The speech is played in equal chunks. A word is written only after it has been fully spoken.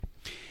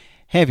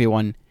Hey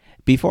everyone.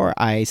 Before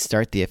I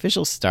start the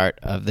official start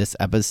of this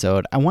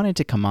episode, I wanted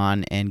to come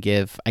on and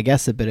give, I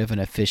guess, a bit of an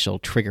official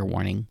trigger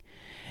warning.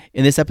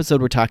 In this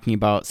episode, we're talking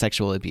about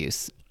sexual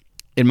abuse.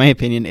 In my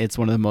opinion, it's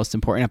one of the most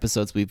important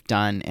episodes we've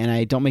done, and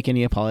I don't make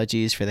any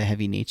apologies for the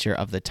heavy nature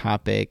of the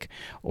topic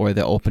or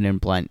the open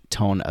and blunt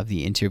tone of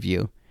the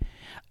interview.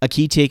 A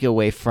key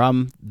takeaway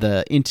from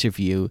the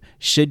interview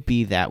should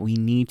be that we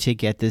need to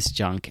get this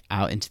junk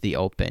out into the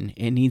open.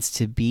 It needs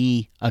to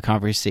be a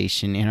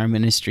conversation in our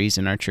ministries,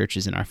 in our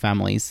churches, in our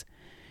families.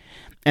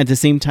 At the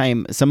same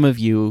time, some of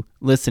you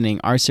listening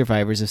are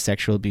survivors of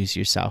sexual abuse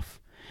yourself.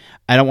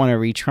 I don't want to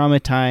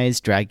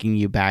re-traumatize, dragging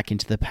you back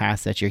into the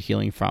past that you're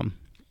healing from.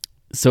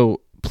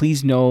 So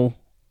please know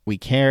we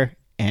care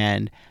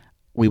and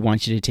we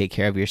want you to take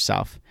care of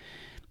yourself.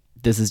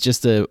 This is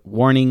just a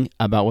warning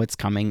about what's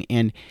coming.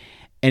 And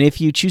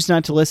if you choose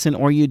not to listen,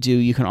 or you do,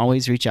 you can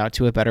always reach out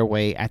to A Better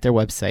Way at their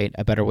website,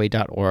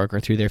 abetterway.org, or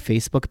through their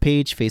Facebook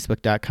page,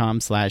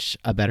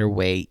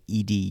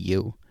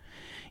 facebook.com/abetterwayedu.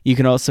 You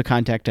can also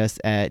contact us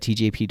at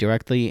TJP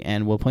directly,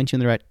 and we'll point you in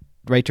the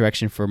right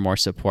direction for more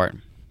support.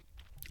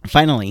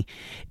 Finally,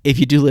 if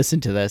you do listen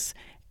to this,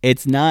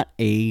 it's not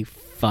a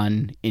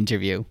fun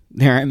interview.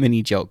 There aren't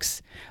many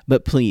jokes,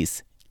 but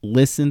please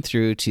listen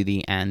through to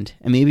the end,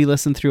 and maybe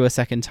listen through a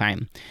second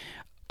time.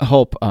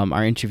 Hope,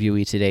 our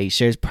interviewee today,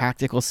 shares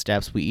practical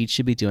steps we each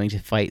should be doing to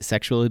fight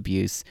sexual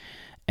abuse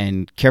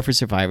and care for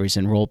survivors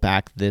and roll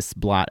back this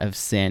blot of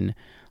sin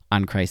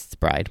on Christ's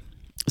bride.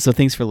 So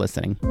thanks for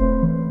listening.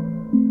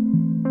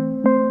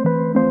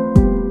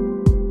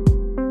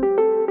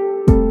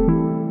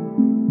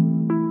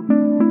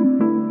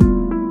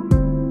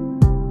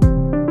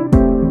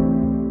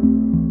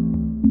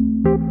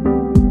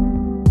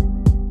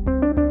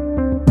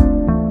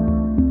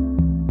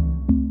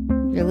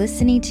 You're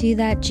listening to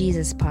That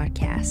Jesus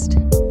Podcast.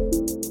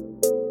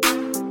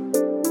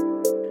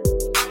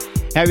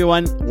 Hey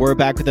everyone, we're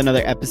back with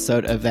another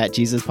episode of That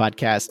Jesus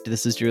Podcast.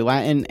 This is Drew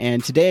Lattin,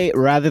 and today,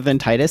 rather than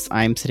Titus,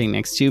 I'm sitting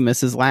next to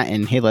Mrs.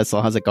 Lattin. Hey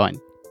Liesl, how's it going?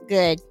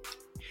 Good.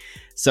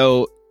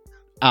 So,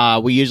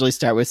 we usually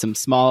start with some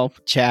small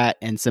chat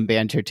and some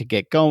banter to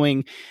get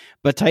going,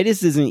 but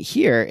Titus isn't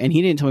here, and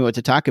he didn't tell me what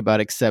to talk about,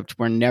 except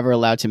we're never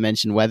allowed to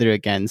mention weather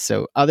again.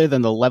 So other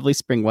than the lovely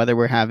spring weather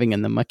we're having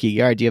in the mucky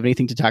yard, do you have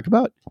anything to talk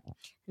about?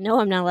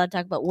 No, I'm not allowed to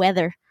talk about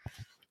weather.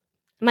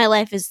 My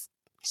life is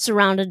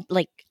surrounded,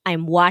 like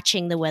I'm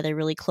watching the weather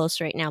really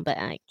close right now, but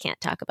I can't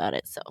talk about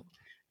it.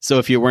 So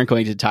if you weren't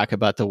going to talk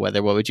about the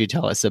weather, what would you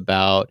tell us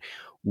about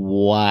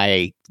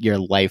why your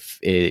life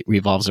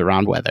revolves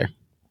around weather?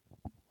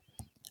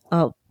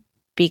 Oh,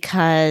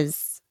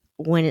 because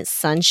when it's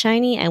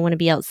sunshiny, I want to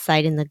be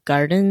outside in the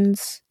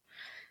gardens.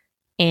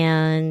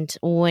 And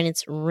when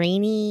it's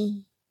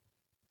rainy,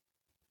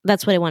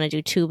 that's what I want to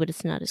do too, but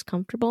it's not as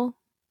comfortable.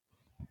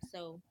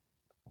 So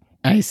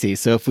I see.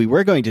 So if we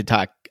were going to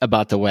talk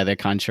about the weather,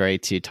 contrary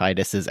to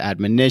Titus's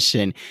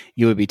admonition,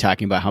 you would be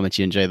talking about how much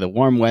you enjoy the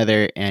warm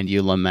weather and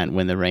you lament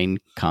when the rain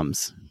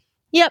comes.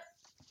 Yep.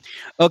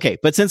 Okay,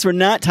 but since we're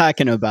not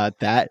talking about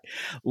that,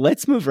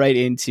 let's move right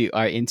into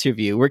our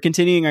interview. We're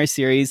continuing our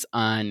series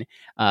on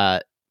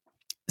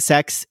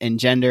sex and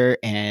gender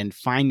and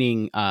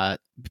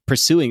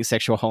pursuing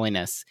sexual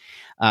holiness.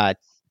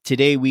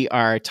 Today we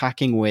are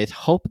talking with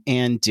Hope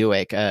Ann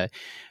Duick, a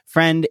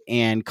friend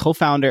and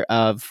co-founder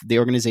of the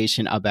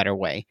organization A Better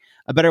Way.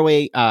 A Better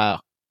Way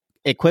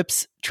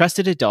equips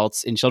trusted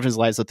adults in children's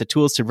lives with the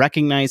tools to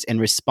recognize and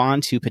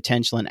respond to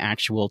potential and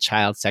actual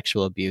child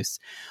sexual abuse.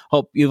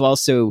 Hope, you've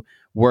also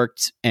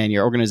worked, and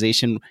your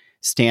organization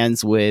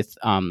stands with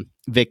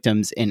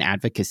victims in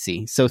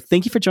advocacy. So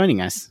thank you for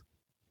joining us.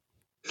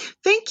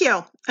 Thank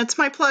you. It's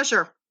my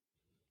pleasure.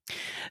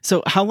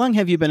 So how long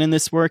have you been in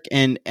this work,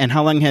 and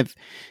how long have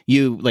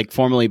you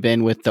formally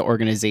been with the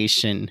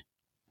organization?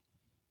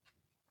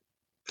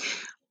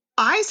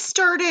 I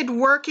started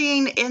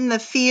working in the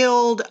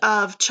field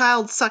of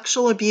child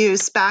sexual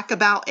abuse back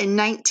about in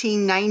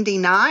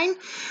 1999,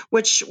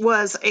 which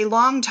was a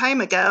long time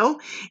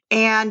ago,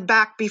 and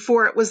back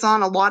before it was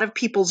on a lot of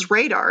people's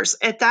radars.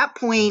 At that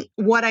point,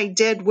 what I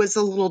did was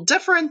a little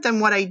different than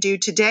what I do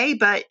today,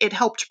 but it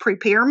helped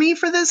prepare me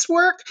for this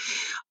work.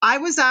 I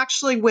was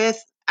actually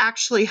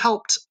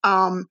helped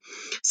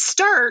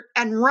start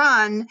and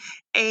run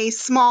a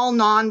small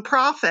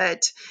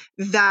nonprofit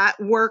that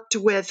worked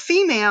with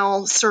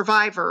female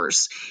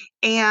survivors.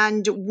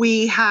 And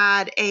we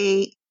had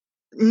a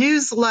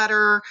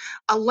newsletter,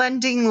 a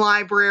lending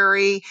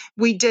library.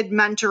 We did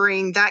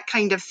mentoring, that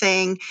kind of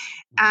thing,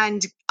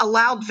 and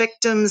allowed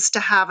victims to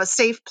have a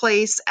safe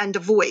place and a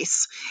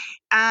voice.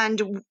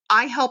 And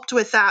I helped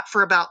with that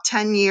for about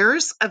 10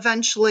 years.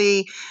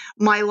 Eventually,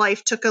 my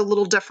life took a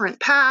little different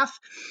path.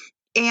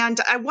 And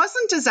I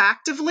wasn't as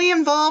actively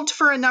involved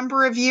for a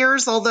number of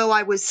years, although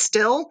I was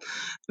still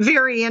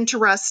very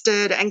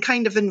interested and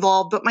kind of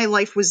involved, but my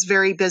life was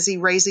very busy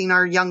raising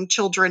our young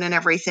children and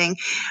everything.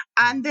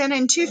 And then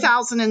in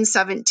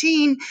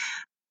 2017,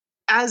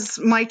 as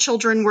my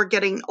children were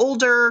getting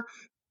older,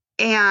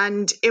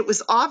 and it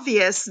was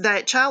obvious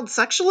that child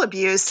sexual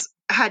abuse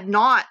had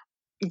not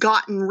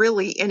gotten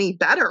really any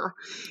better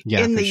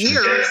in the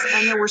years,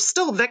 and there were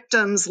still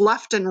victims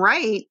left and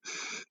right.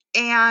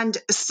 And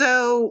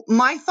so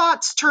my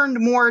thoughts turned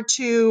more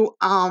to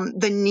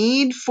the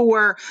need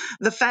for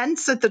the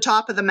fence at the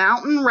top of the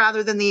mountain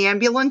rather than the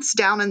ambulance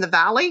down in the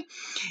valley.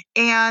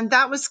 And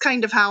that was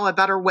kind of how A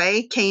Better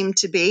Way came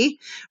to be,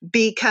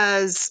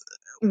 because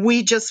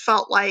we just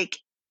felt like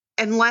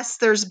unless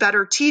there's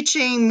better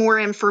teaching, more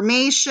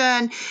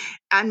information,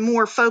 and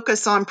more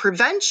focus on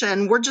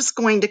prevention, we're just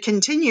going to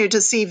continue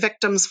to see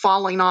victims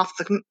falling off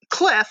the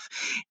cliff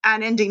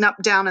and ending up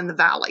down in the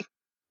valley.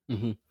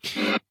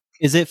 Mm-hmm.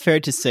 Is it fair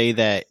to say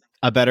that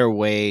A Better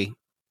Way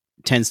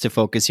tends to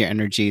focus your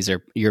energies,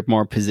 or you're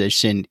more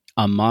positioned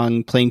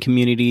among Plain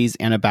communities,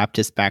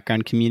 Anabaptist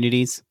background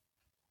communities?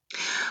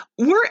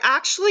 We're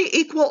actually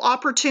equal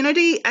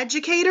opportunity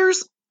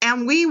educators,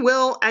 and we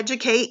will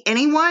educate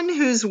anyone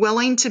who's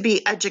willing to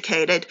be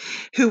educated,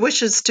 who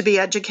wishes to be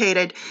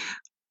educated.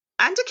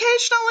 And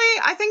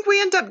occasionally, I think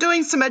we end up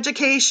doing some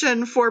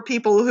education for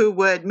people who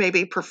would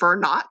maybe prefer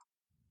not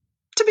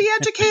to be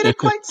educated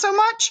quite so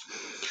much,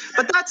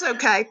 but that's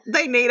okay.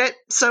 They need it,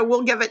 so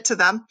we'll give it to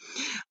them.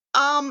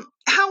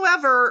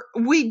 However,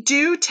 we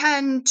do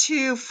tend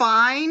to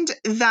find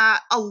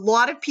that a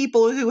lot of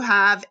people who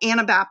have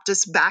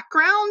Anabaptist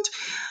background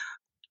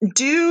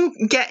do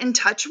get in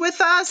touch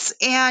with us,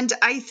 and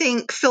I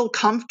think feel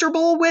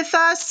comfortable with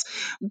us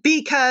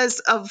because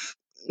of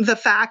the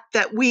fact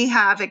that we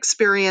have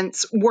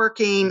experience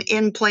working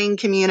in Plain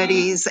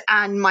communities,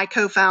 and my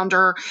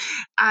co-founder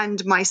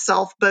and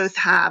myself both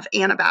have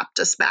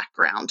Anabaptist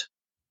background.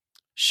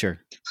 Sure.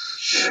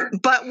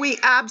 But we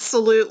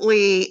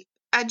absolutely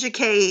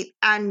educate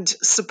and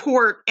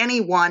support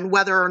anyone,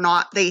 whether or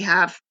not they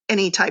have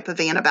any type of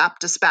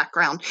Anabaptist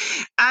background.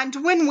 And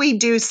when we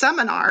do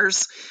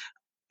seminars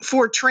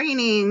for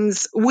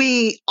trainings,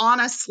 we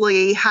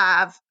honestly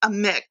have a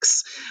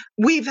mix.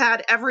 We've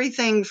had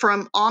everything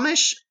from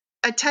Amish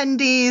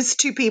attendees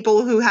to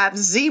people who have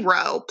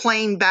zero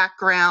Plain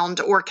background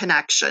or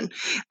connection.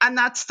 And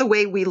that's the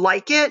way we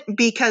like it,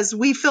 because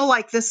we feel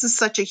like this is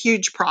such a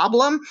huge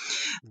problem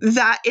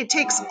that it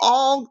takes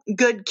all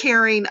good,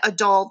 caring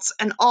adults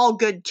and all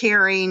good,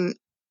 caring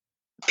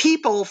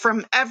people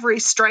from every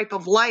stripe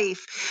of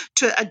life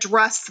to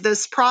address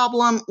this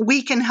problem.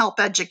 We can help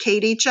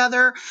educate each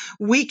other.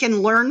 We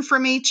can learn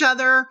from each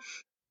other.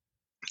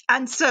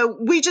 And so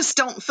we just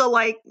don't feel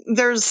like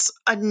there's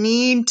a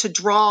need to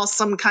draw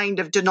some kind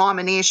of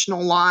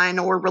denominational line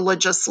or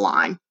religious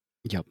line.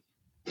 Yep.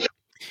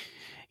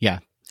 Yeah.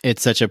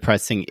 It's such a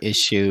pressing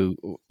issue.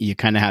 You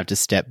kind of have to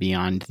step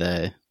beyond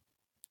the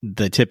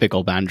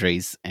typical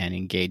boundaries and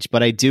engage.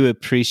 But I do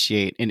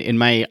appreciate, in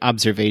my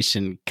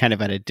observation, kind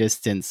of at a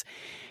distance,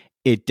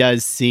 it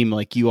does seem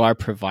like you are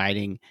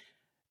providing,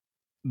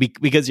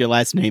 because your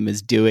last name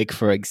is Dewick,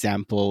 for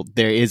example,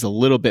 there is a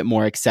little bit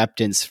more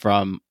acceptance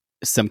from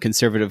some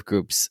conservative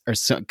groups or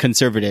some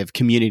conservative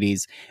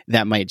communities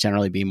that might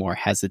generally be more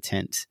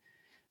hesitant.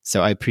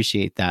 So I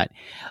appreciate that.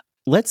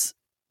 Let's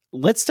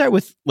start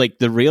with like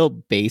the real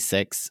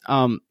basics.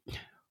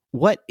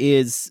 What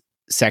is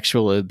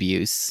sexual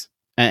abuse,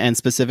 and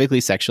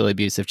specifically sexual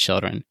abuse of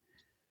children?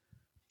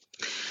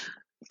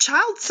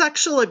 Child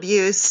sexual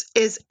abuse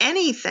is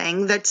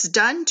anything that's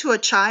done to a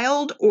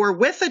child or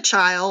with a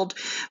child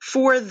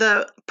for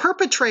the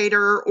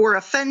perpetrator or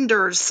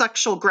offender's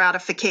sexual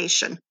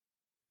gratification.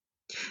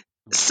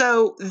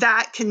 So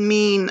that can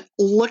mean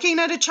looking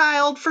at a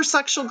child for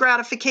sexual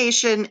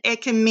gratification.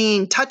 It can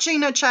mean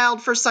touching a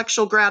child for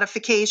sexual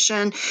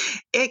gratification.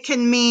 It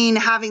can mean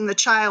having the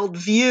child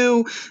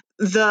view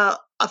the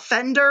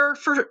offender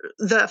for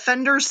the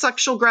offender's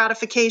sexual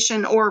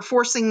gratification, or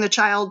forcing the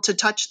child to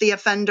touch the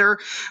offender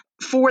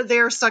for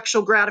their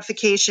sexual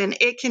gratification.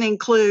 It can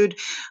include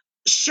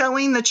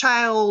showing the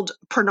child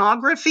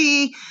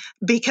pornography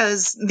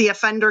because the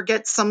offender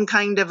gets some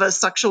kind of a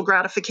sexual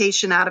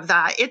gratification out of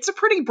that. It's a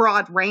pretty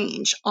broad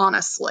range,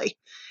 honestly.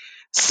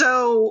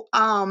 So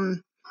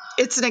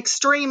it's an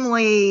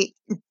extremely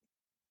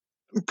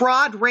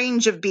broad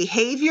range of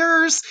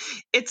behaviors.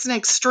 It's an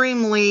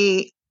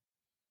extremely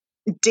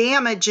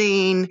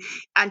damaging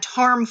and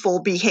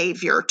harmful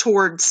behavior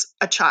towards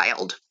a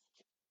child.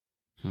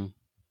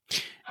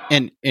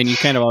 And you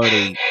kind of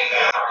already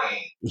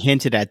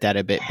hinted at that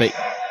a bit, but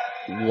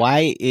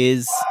why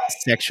is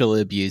sexual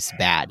abuse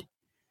bad?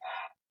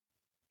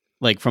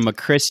 Like, from a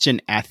Christian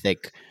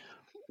ethic,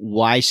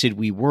 why should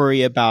we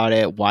worry about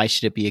it? Why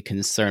should it be a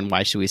concern?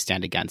 Why should we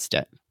stand against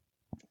it?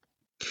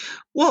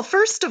 Well,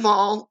 first of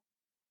all,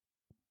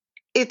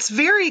 it's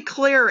very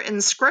clear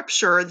in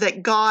Scripture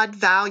that God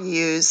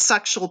values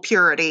sexual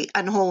purity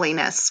and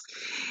holiness,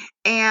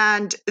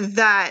 and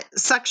that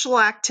sexual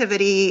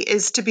activity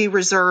is to be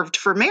reserved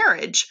for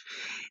marriage.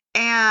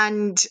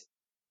 And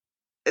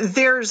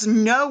there's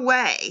no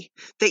way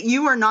that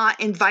you are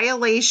not in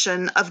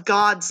violation of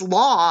God's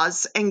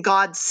laws and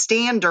God's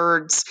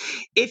standards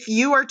if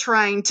you are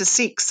trying to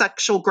seek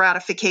sexual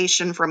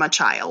gratification from a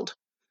child.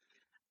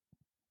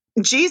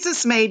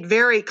 Jesus made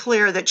very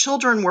clear that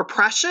children were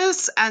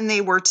precious and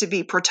they were to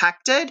be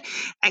protected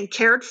and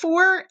cared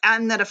for,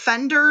 and that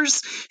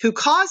offenders who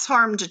cause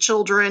harm to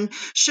children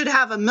should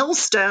have a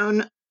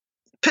millstone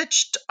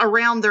pitched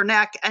around their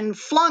neck and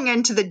flung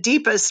into the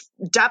deepest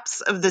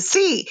depths of the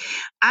sea.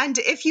 And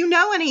if you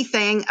know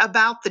anything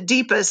about the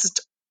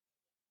deepest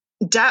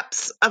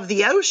depths of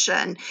the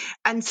ocean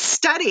and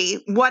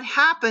study what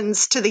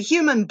happens to the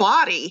human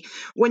body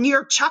when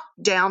you're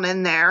chucked down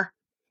in there,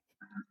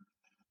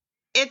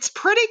 it's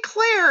pretty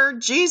clear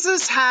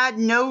Jesus had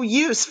no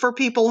use for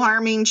people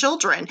harming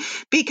children,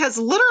 because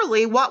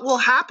literally what will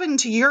happen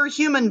to your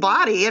human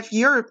body if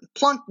you're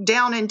plunked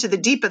down into the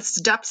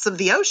deepest depths of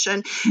the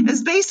ocean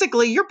is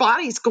basically your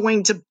body's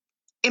going to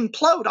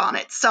implode on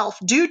itself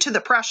due to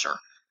the pressure.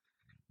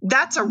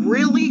 That's a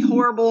really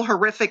horrible,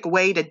 horrific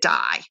way to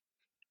die.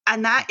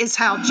 And that is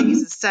how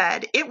Jesus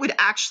said it would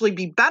actually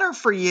be better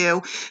for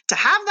you to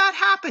have that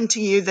happen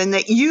to you than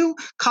that you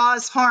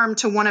cause harm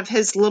to one of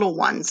his little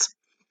ones.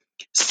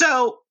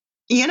 So,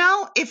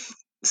 if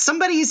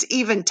somebody's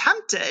even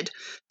tempted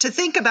to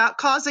think about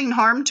causing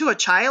harm to a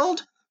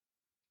child,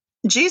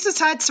 Jesus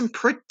had some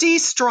pretty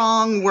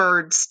strong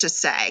words to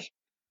say.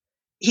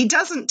 He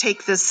doesn't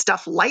take this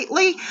stuff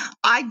lightly.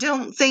 I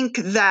don't think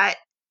that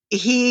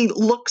he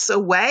looks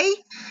away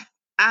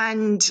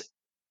and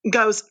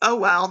goes, oh,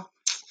 well,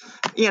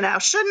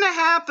 shouldn't have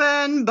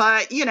happened,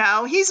 but,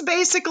 he's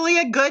basically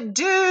a good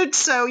dude.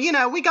 So,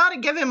 we got to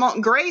give him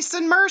grace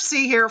and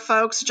mercy here,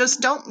 folks.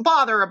 Just don't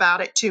bother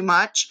about it too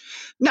much.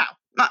 No,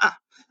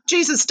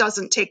 Jesus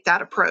doesn't take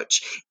that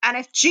approach. And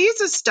if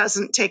Jesus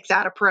doesn't take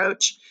that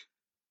approach,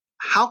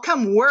 how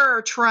come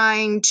we're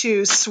trying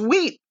to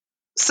sweep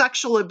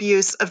sexual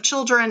abuse of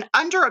children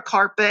under a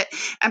carpet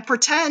and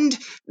pretend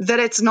that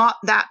it's not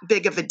that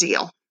big of a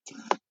deal?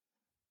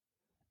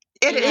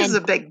 It is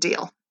a big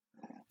deal.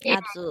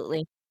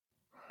 Absolutely.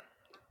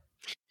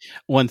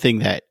 One thing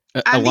that,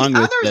 along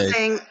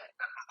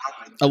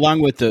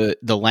with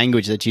the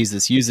language that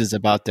Jesus uses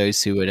about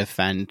those who would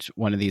offend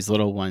one of these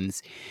little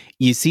ones,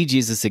 you see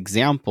Jesus'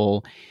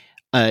 example.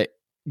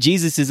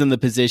 Jesus is in the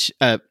position,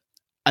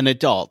 an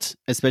adult,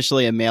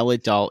 especially a male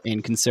adult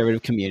in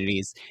conservative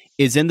communities,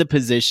 is in the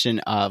position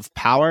of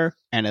power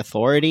and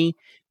authority.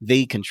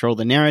 They control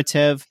the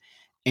narrative,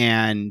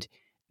 and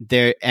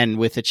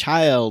with a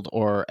child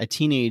or a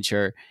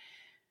teenager,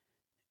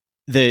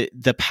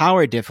 the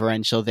power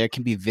differential there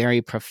can be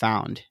very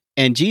profound.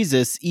 And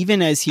Jesus,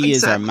 even as he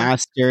is our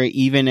master,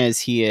 even as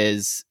he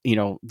is,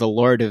 the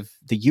Lord of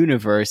the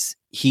universe,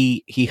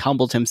 he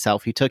humbled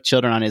himself. He took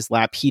children on his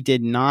lap. He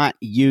did not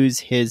use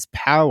his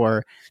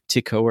power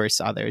to coerce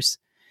others.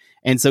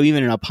 And so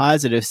even in a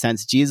positive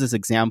sense, Jesus'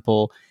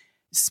 example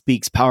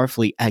speaks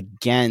powerfully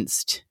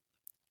against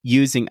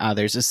using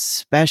others,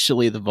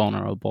 especially the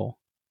vulnerable,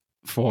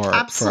 for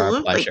our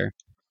pleasure.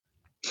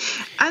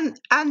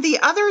 And the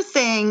other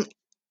thing,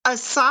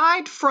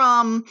 aside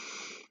from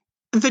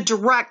the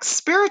direct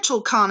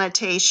spiritual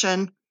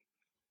connotation,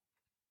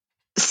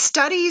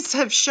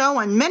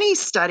 many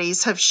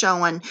studies have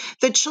shown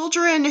that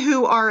children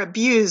who are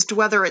abused,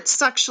 whether it's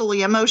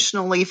sexually,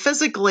 emotionally,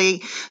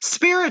 physically,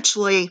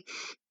 spiritually,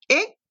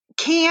 it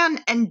can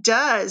and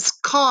does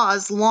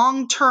cause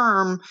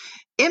long-term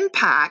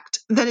impact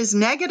that is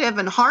negative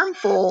and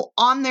harmful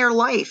on their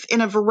life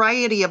in a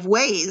variety of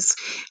ways.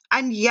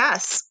 And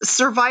yes,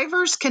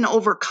 survivors can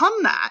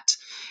overcome that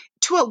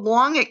to a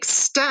long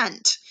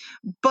extent,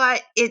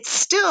 but it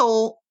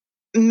still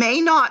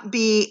may not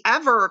be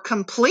ever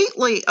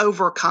completely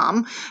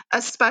overcome,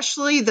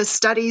 especially the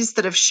studies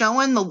that have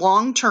shown the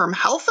long-term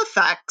health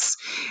effects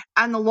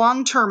and the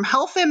long-term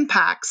health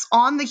impacts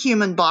on the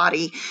human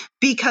body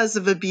because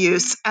of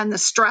abuse and the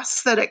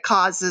stress that it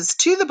causes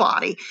to the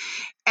body.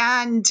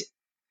 And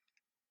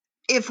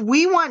if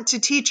we want to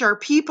teach our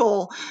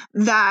people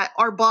that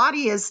our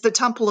body is the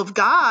temple of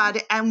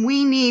God and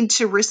we need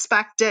to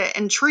respect it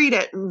and treat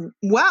it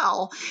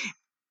well,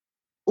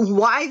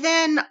 why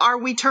then are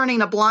we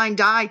turning a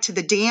blind eye to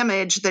the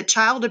damage that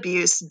child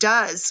abuse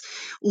does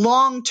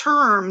long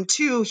term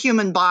to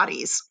human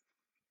bodies?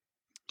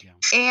 Yeah.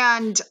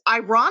 And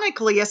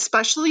ironically,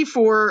 especially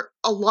for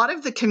a lot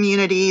of the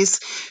communities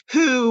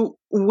who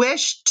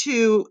wish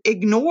to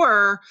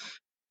ignore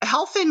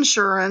health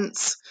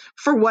insurance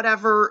for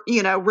whatever,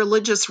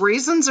 religious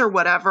reasons or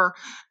whatever,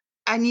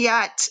 and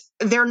yet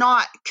they're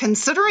not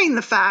considering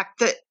the fact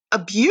that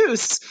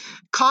abuse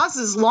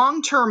causes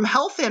long-term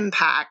health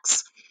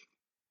impacts.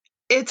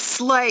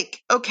 It's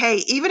like,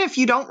 okay, even if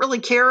you don't really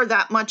care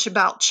that much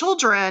about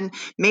children,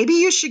 maybe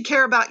you should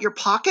care about your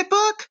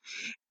pocketbook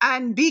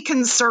and be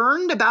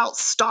concerned about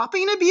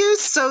stopping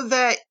abuse so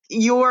that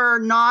you're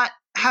not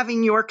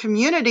having your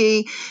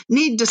community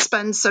need to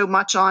spend so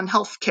much on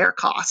healthcare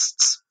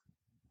costs.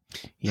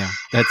 Yeah,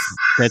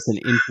 that's an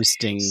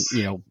interesting,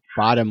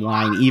 bottom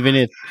line.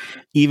 Even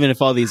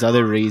if all these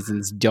other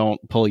reasons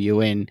don't pull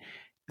you in,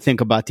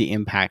 think about the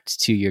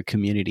impact to your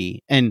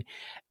community. And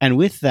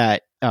with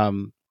that,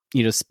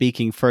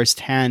 speaking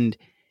firsthand,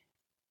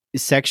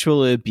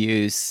 sexual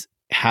abuse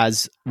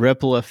has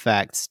ripple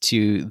effects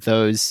to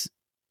those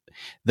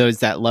those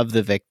that love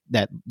the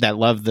that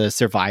love the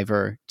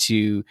survivor,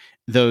 to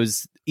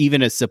those,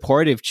 even a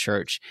supportive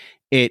church,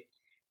 it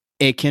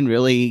can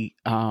really,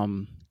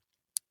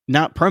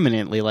 not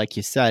permanently, like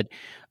you said,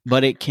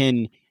 but it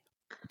can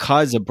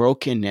cause a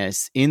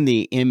brokenness in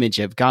the image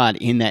of God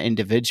in that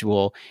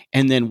individual.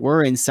 And then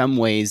we're in some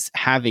ways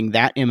having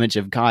that image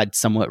of God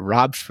somewhat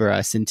robbed for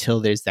us until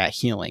there's that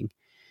healing.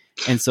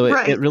 And so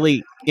it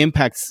really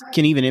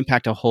can even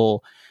impact a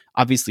whole,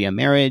 obviously a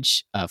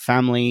marriage, a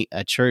family,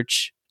 a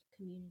church,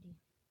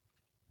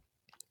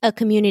 a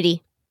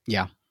community.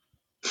 Yeah.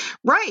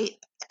 Right.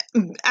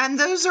 And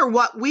those are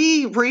what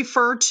we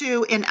refer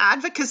to in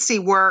advocacy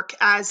work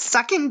as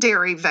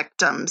secondary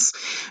victims,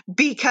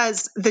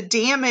 because the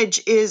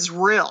damage is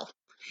real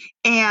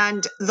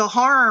and the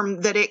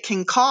harm that it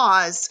can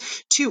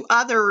cause to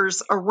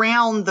others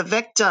around the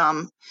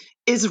victim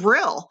is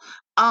real.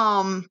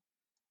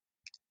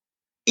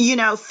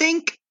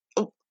 Think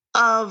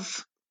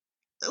of,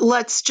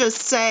 let's just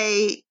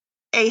say,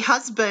 a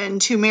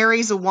husband who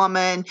marries a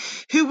woman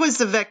who was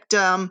a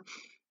victim,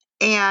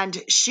 and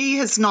she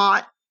has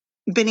not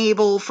been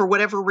able, for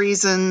whatever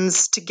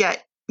reasons, to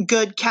get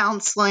good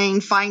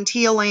counseling, find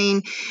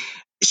healing.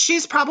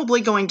 She's probably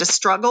going to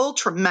struggle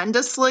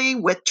tremendously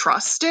with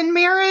trust in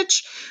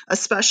marriage,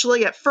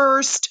 especially at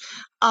first.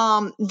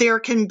 There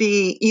can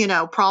be,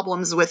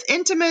 problems with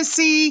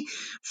intimacy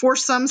for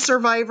some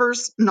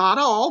survivors, not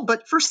all,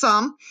 but for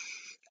some.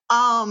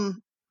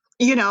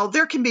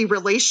 There can be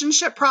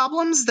relationship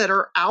problems that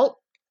are out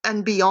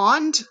and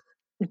beyond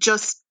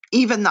just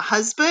even the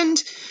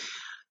husband.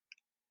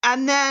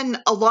 And then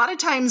a lot of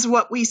times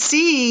what we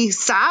see,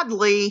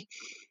 sadly,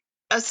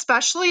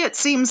 especially it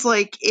seems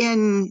like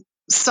in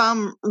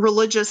some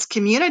religious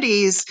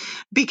communities,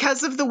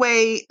 because of the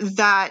way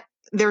that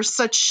there's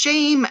such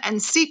shame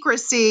and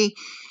secrecy,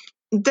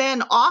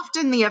 then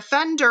often the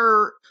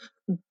offender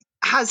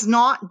has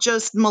not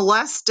just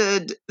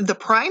molested the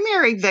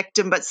primary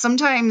victim, but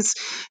sometimes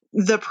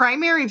the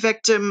primary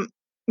victim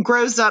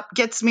grows up,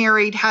 gets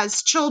married,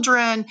 has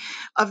children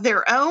of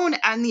their own,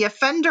 and the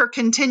offender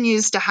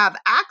continues to have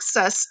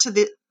access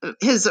to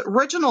his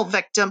original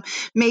victim.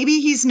 Maybe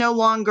he's no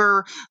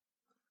longer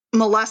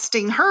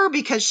molesting her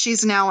because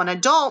she's now an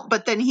adult,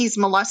 but then he's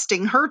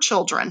molesting her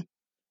children.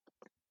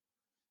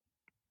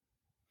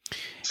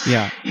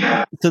 Yeah.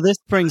 So this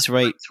brings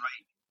right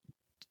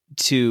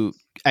to,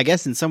 I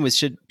guess in some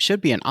ways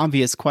should be an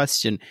obvious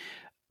question,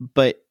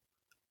 but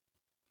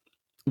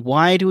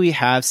why do we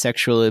have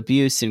sexual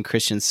abuse in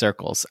Christian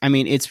circles? I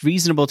mean, it's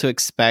reasonable to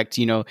expect,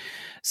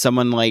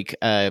 someone like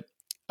a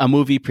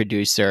movie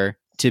producer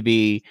to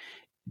be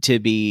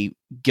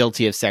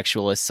guilty of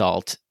sexual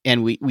assault,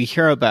 and we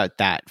hear about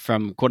that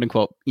from quote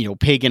unquote,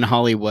 pagan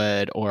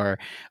Hollywood or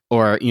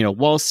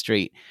Wall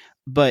Street,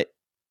 but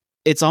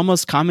it's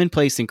almost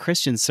commonplace in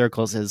Christian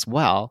circles as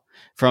well,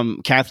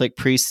 from Catholic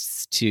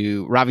priests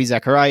to Ravi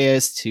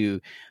Zacharias to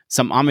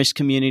some Amish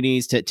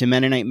communities to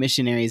Mennonite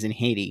missionaries in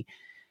Haiti.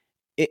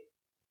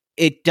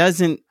 It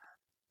doesn't,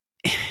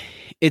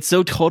 it's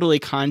so totally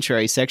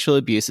contrary. Sexual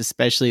abuse,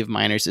 especially of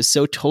minors, is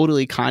so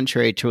totally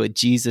contrary to a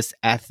Jesus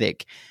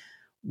ethic.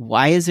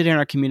 Why is it in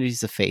our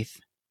communities of faith?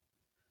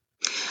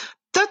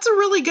 That's a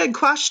really good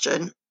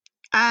question.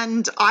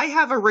 And I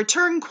have a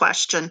return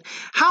question.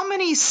 How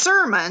many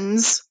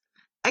sermons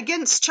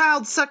against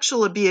child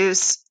sexual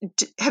abuse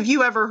have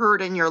you ever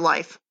heard in your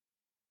life?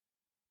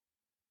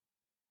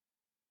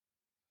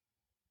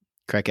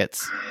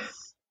 Crickets.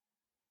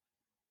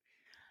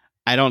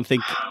 I don't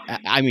think,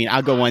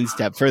 I'll go one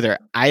step further.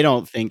 I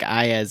don't think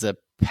I, as a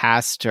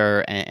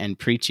pastor and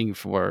preaching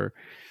for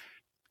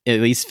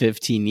at least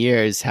 15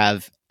 years,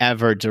 have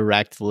ever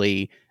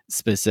directly,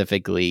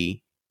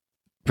 specifically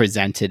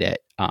presented it.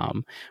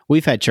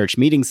 We've had church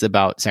meetings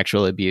about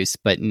sexual abuse,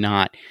 but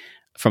not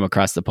from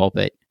across the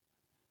pulpit.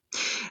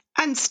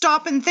 And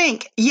stop and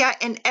think,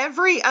 in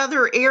every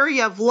other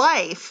area of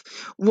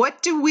life,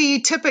 what do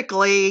we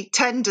typically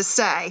tend to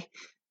say?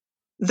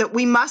 That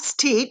we must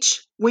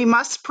teach, we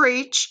must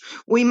preach,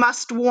 we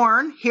must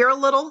warn, here a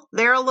little,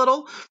 there a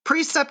little,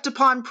 precept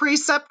upon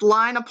precept,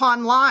 line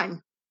upon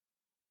line.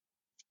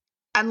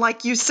 And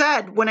like you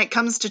said, when it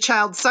comes to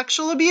child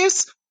sexual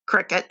abuse,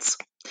 crickets.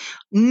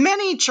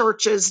 Many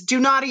churches do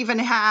not even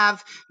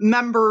have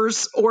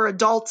members or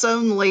adults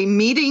only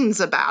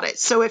meetings about it.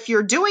 So if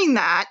you're doing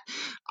that,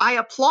 I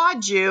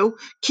applaud you,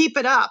 keep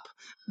it up.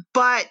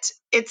 But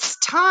it's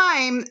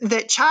time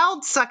that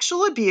child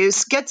sexual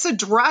abuse gets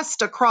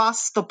addressed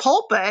across the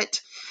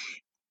pulpit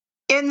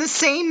in the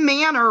same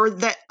manner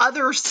that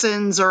other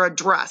sins are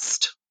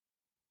addressed.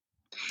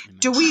 Amen.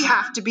 Do we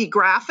have to be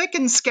graphic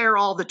and scare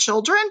all the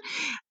children?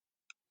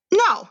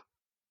 No.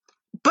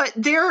 But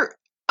there,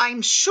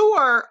 I'm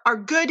sure, are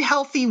good,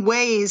 healthy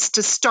ways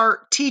to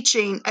start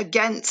teaching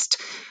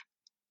against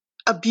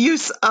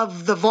abuse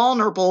of the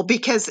vulnerable,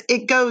 because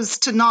it goes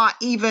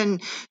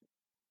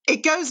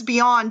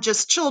beyond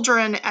just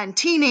children and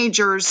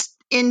teenagers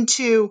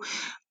into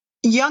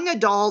young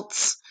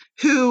adults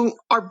who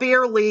are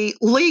barely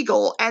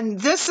legal. And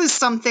this is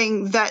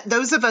something that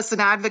those of us in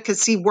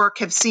advocacy work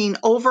have seen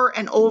over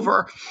and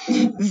over,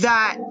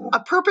 that a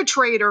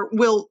perpetrator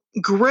will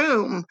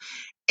groom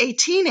a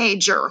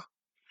teenager,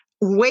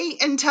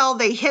 wait until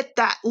they hit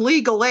that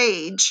legal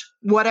age,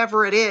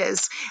 whatever it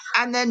is,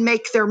 and then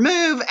make their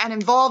move and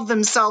involve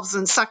themselves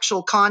in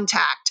sexual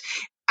contact.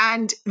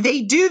 And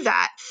they do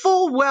that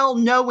full well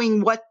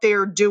knowing what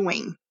they're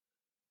doing.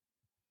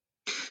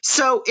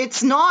 So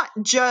it's not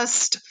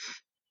just,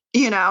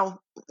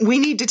 we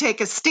need to take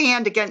a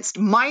stand against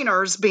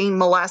minors being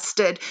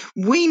molested.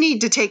 We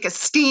need to take a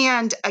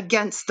stand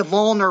against the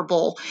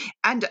vulnerable.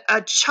 And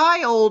a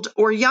child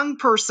or young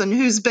person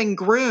who's been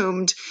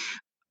groomed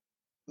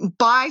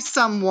by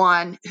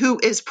someone who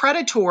is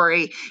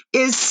predatory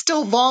is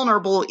still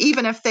vulnerable,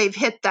 even if they've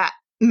hit that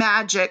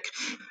magic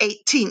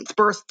 18th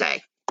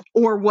birthday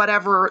or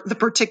whatever the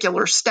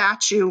particular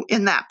statute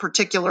in that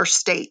particular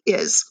state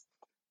is.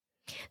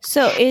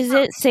 So is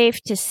it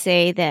safe to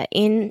say that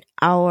in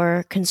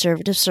our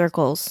conservative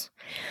circles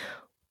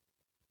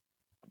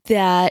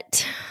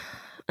that,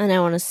 and I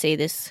want to say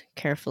this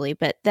carefully,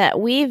 but that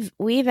we've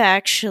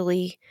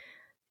actually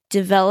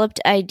developed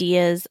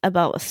ideas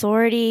about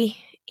authority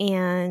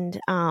and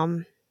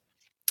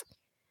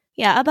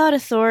about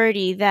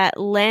authority that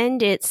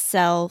lend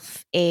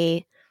itself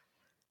a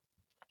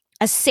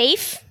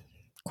safe,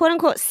 quote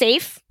unquote,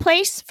 safe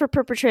place for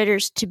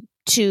perpetrators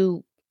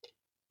to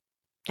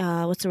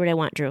what's the word I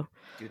want, Drew?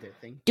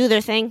 Do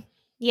their thing.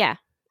 Yeah.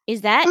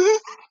 Is that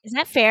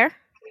fair?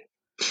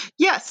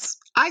 Yes,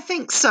 I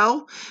think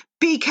so.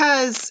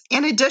 Because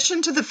in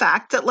addition to the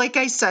fact that, like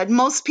I said,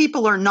 most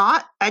people are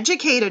not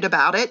educated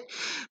about it,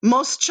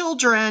 most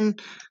children,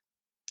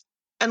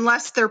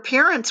 unless their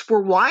parents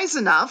were wise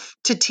enough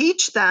to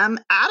teach them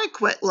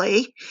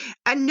adequately,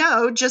 and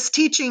no, just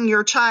teaching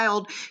your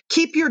child,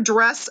 keep your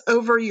dress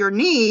over your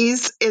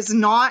knees is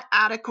not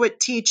adequate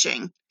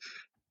teaching.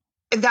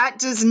 That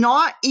does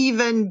not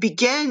even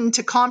begin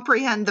to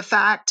comprehend the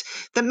fact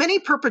that many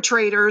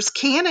perpetrators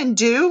can and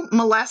do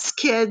molest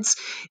kids,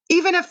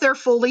 even if they're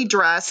fully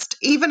dressed,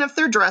 even if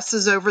their dress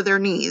is over their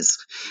knees.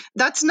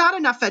 That's not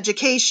enough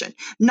education.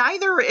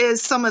 Neither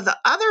is some of the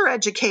other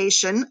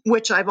education,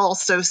 which I've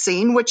also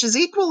seen, which is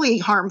equally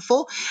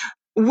harmful,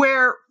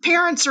 where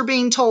parents are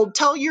being told,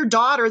 tell your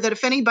daughter that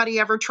if anybody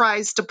ever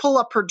tries to pull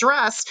up her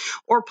dress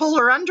or pull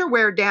her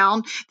underwear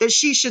down, that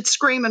she should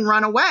scream and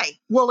run away.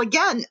 Well,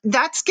 again,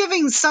 that's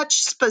giving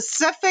such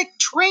specific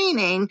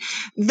training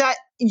that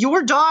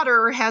your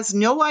daughter has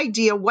no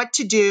idea what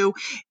to do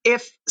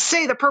if,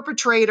 say, the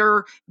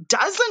perpetrator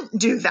doesn't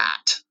do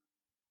that.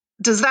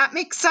 Does that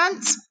make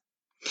sense?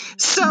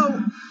 So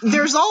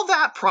there's all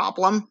that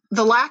problem,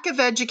 the lack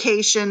of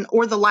education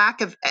or the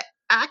lack of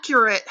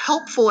accurate,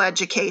 helpful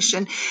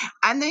education.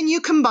 And then you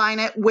combine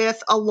it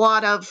with a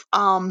lot of,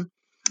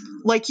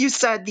 like you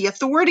said, the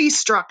authority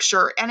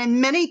structure. And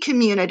in many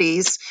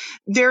communities,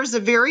 there's a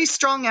very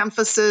strong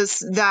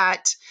emphasis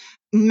that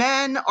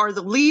men are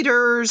the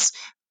leaders.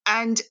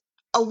 And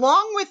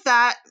along with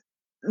that,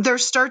 there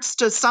starts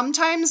to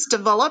sometimes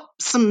develop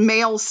some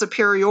male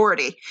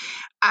superiority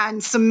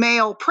and some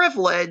male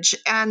privilege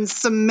and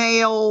some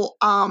male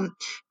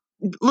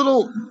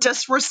little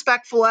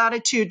disrespectful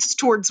attitudes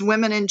towards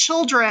women and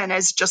children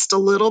as just a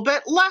little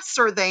bit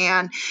lesser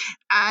than.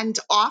 And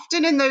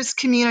often in those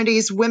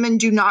communities, women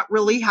do not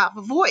really have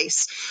a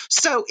voice.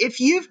 So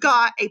if you've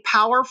got a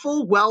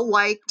powerful,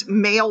 well-liked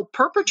male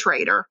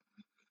perpetrator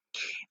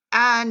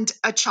and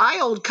a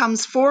child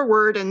comes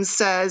forward and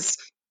says,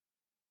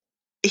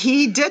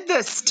 he did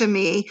this to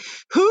me,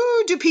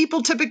 who do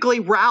people typically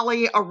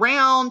rally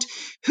around?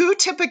 Who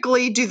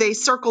typically do they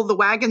circle the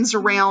wagons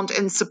around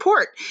and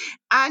support?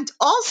 And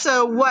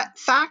also what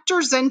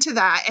factors into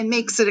that and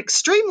makes it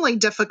extremely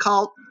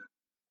difficult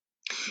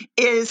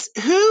is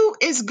who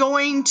is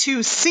going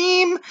to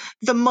seem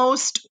the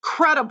most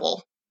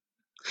credible.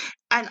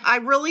 And I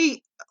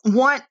really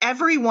want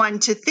everyone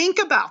to think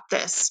about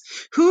this.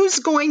 Who's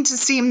going to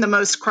seem the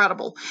most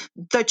credible?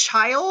 The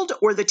child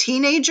or the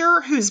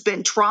teenager who's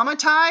been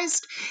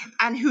traumatized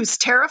and who's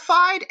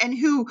terrified and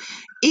who,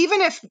 even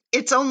if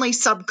it's only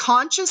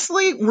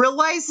subconsciously,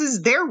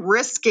 realizes they're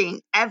risking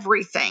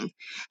everything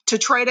to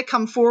try to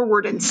come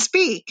forward and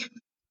speak.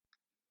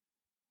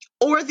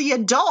 Or the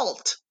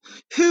adult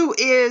who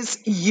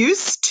is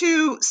used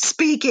to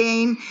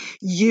speaking,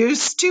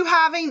 used to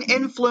having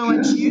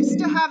influence, used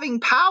to having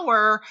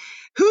power,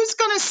 who's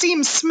going to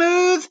seem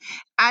smooth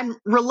and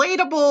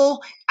relatable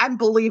and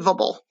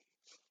believable.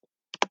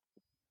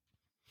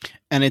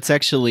 And it's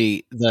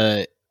actually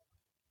the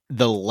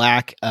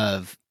lack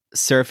of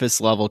surface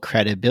level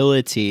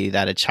credibility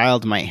that a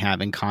child might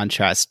have in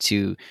contrast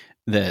to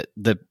the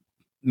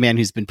man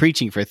who's been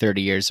preaching for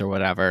 30 years or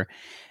whatever.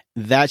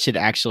 That should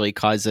actually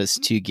cause us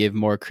to give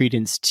more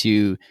credence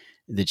to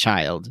the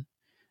child,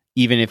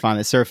 even if on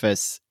the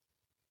surface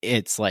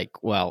it's like,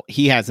 well,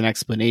 he has an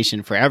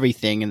explanation for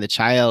everything and the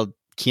child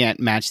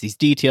can't match these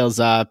details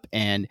up,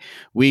 and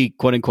we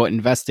quote unquote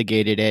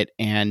investigated it,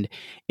 and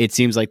it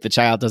seems like the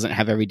child doesn't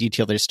have every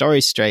detail of their story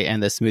straight,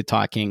 and the smooth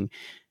talking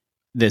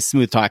this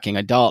smooth talking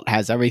adult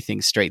has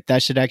everything straight.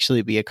 That should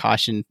actually be a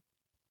caution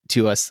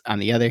to us on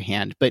the other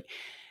hand. But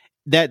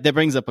that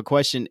brings up a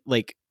question,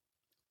 like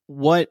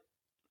what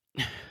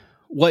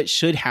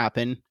should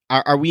happen?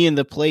 Are we in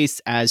the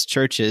place as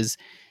churches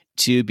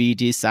to be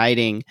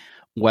deciding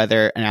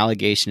whether an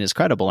allegation is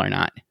credible or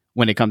not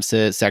when it comes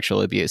to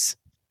sexual abuse?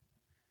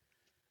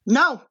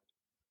 No.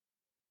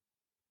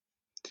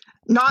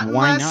 Not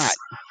Why unless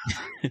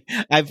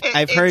not?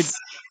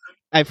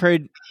 I've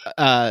heard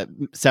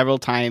several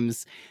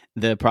times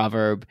the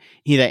proverb,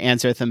 "He that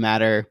answereth a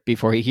matter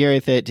before he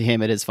heareth it, to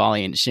him it is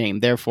folly and shame."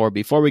 Therefore,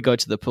 before we go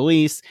to the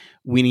police,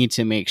 we need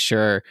to make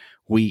sure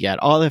we get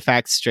all the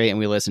facts straight and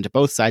we listen to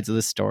both sides of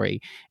the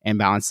story and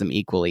balance them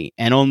equally.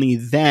 And only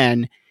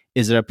then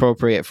is it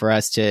appropriate for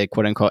us to,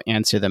 quote unquote,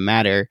 answer the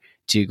matter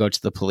to go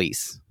to the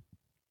police.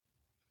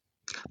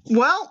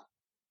 Well,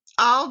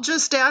 I'll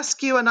just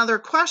ask you another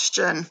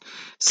question.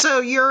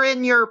 So you're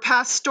in your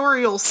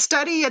pastoral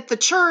study at the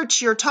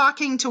church, you're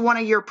talking to one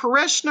of your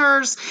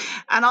parishioners,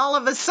 and all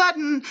of a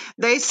sudden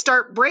they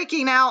start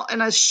breaking out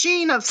in a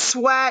sheen of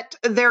sweat.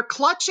 They're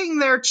clutching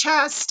their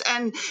chest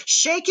and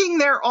shaking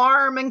their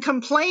arm and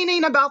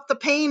complaining about the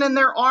pain in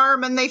their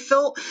arm, and they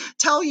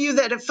tell you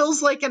that it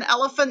feels like an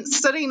elephant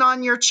sitting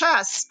on their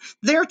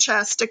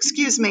chest,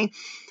 excuse me.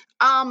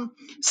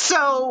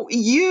 So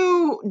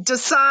you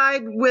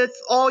decide with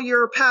all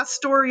your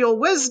pastoral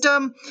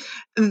wisdom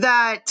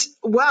that,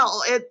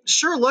 well, it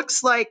sure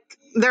looks like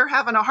they're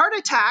having a heart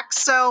attack,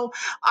 so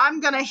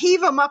I'm going to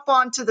heave them up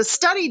onto the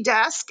study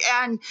desk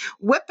and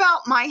whip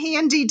out my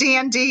handy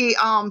dandy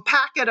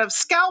packet of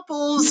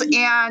scalpels,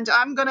 and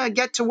I'm going to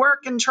get to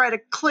work and try to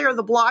clear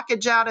the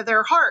blockage out of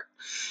their heart.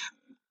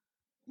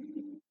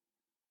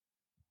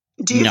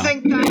 Do you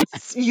think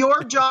that's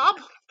your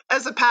job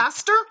as a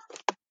pastor?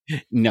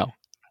 No.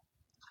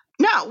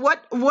 No,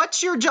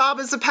 what's your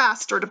job as a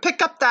pastor? To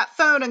pick up that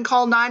phone and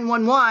call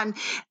 911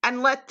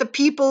 and let the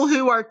people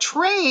who are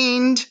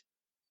trained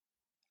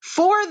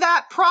for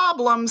that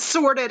problem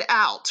sort it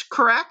out,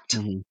 correct?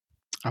 Mm-hmm.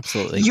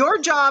 Absolutely. Your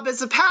job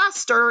as a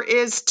pastor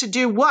is to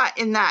do what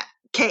in that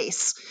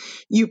case?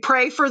 You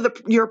pray for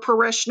your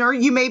parishioner.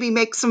 You maybe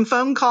make some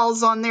phone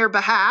calls on their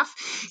behalf.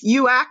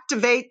 You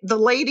activate the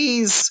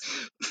ladies'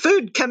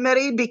 food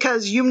committee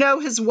because you know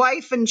his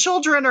wife and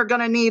children are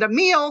going to need a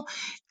meal,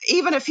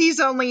 even if he's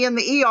only in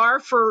the ER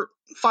for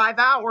 5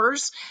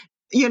 hours,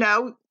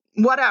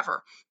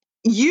 whatever.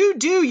 You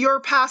do your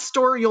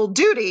pastoral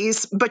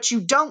duties, but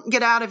you don't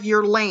get out of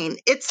your lane.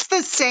 It's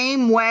the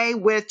same way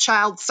with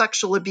child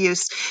sexual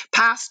abuse.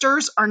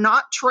 Pastors are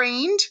not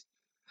trained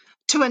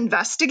to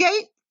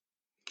investigate.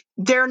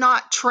 They're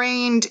not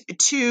trained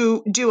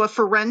to do a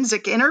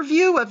forensic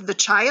interview of the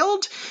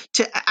child,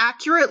 to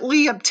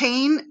accurately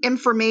obtain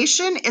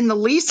information in the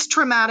least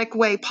traumatic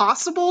way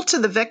possible to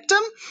the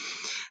victim.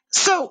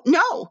 So,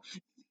 no,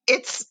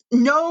 it's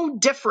no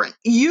different.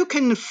 You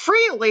can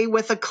freely,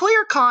 with a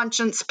clear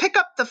conscience, pick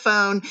up the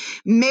phone,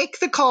 make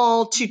the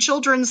call to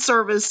Children's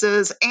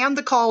Services and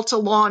the call to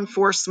law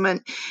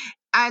enforcement,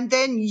 and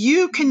then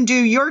you can do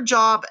your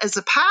job as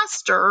a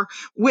pastor,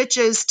 which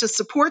is to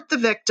support the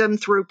victim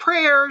through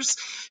prayers,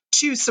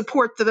 to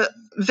support the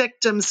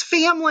victim's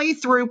family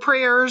through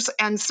prayers,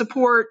 and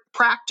support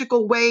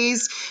practical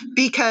ways,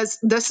 because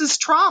this is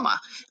trauma.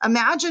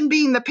 Imagine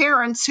being the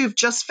parents who've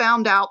just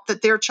found out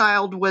that their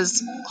child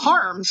was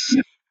harmed.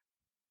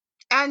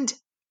 And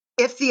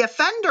if the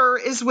offender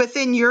is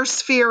within your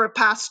sphere of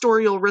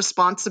pastoral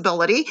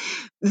responsibility,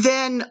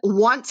 then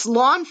once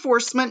law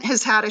enforcement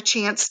has had a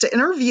chance to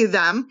interview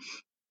them,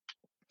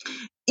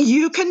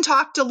 you can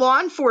talk to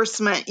law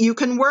enforcement. You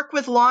can work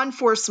with law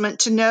enforcement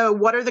to know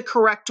what are the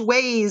correct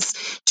ways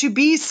to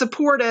be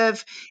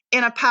supportive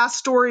in a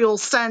pastoral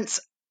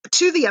sense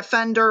to the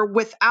offender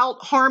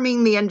without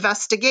harming the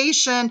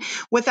investigation,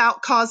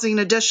 without causing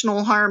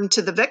additional harm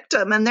to the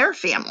victim and their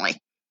family.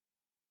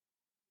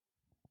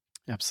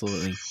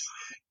 Absolutely.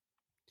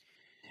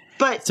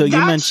 But so you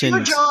that's mentioned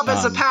your job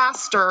as a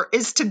pastor,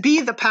 is to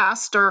be the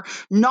pastor,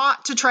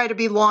 not to try to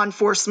be law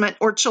enforcement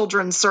or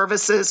Children's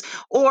Services,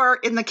 or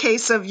in the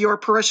case of your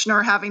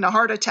parishioner having a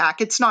heart attack,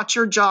 it's not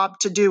your job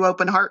to do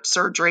open heart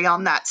surgery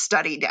on that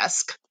study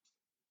desk.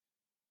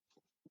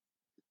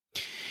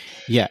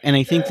 Yeah, and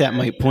I think that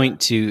might point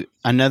to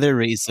another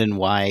reason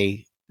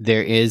why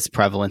there is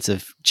prevalence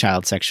of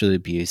child sexual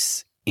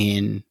abuse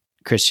in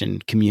Christian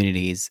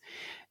communities,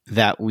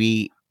 that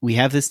we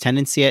have this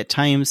tendency at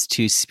times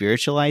to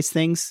spiritualize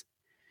things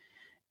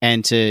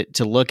and to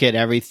look at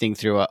everything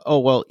through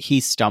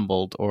he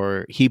stumbled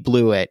or he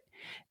blew it,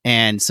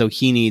 and so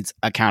he needs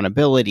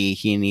accountability,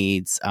 he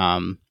needs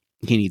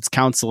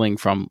counseling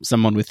from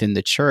someone within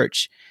the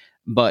church.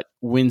 But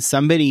when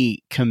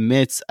somebody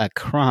commits a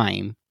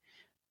crime,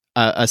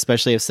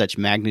 especially of such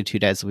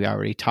magnitude as we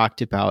already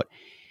talked about,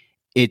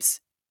 it's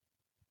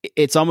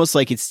almost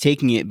like it's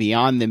taking it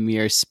beyond the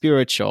mere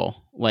spiritual.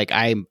 Like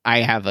I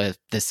have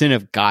the sin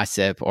of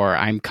gossip, or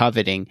I'm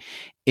coveting.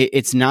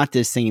 It's not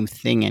the same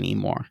thing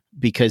anymore,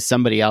 because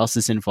somebody else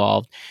is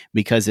involved,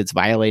 because it's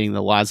violating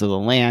the laws of the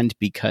land,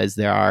 because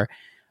there are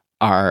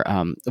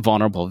are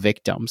vulnerable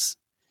victims.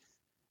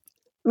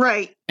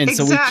 Right. And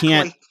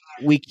exactly. so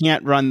we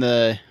can't run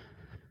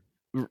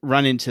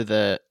into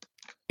the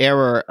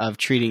error of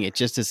treating it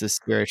just as a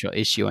spiritual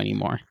issue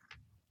anymore.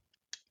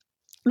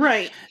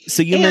 Right.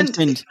 So you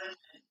mentioned,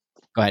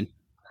 go ahead.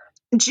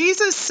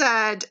 Jesus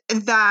said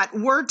that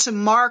we're to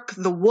mark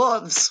the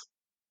wolves.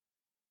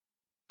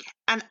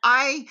 And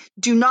I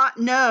do not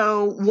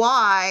know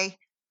why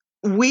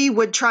we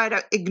would try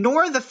to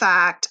ignore the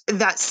fact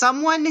that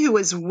someone who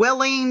is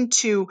willing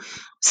to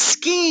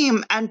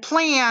scheme and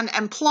plan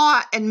and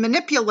plot and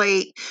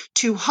manipulate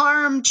to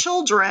harm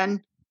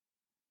children,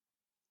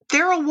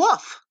 they're a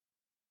wolf.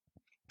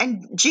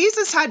 And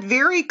Jesus had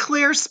very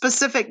clear,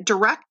 specific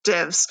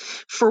directives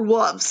for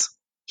wolves.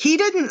 He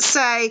didn't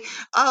say,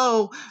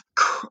 oh,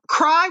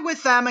 cry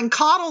with them and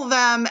coddle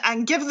them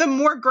and give them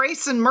more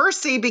grace and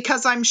mercy,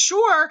 because I'm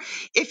sure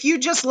if you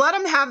just let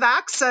them have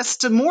access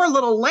to more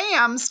little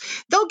lambs,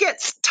 they'll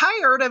get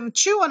tired of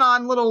chewing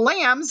on little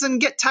lambs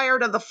and get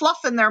tired of the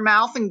fluff in their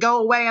mouth and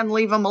go away and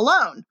leave them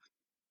alone.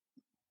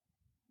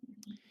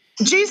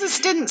 Jesus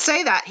didn't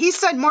say that. He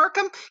said, mark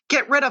them,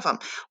 get rid of them.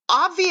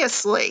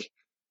 Obviously,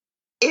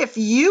 if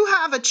you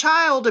have a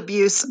child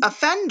abuse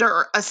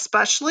offender,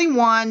 especially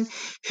one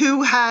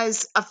who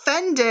has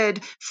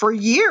offended for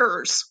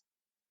years,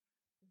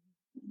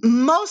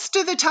 most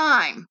of the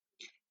time,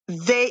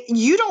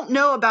 you don't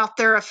know about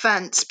their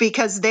offense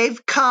because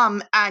they've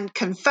come and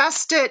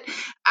confessed it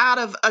out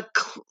of a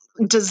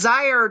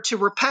desire to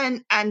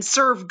repent and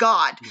serve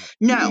God.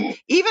 No,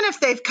 even if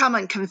they've come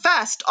and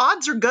confessed,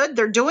 odds are good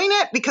they're doing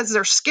it because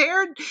they're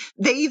scared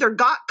they either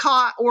got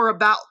caught or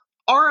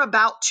are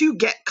about to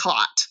get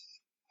caught.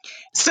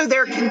 So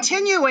they're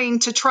continuing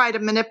to try to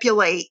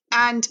manipulate.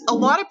 And a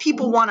lot of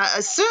people want to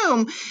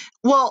assume,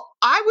 well,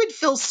 I would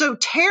feel so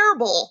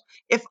terrible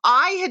if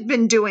I had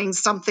been doing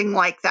something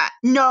like that.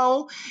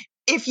 No,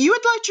 if you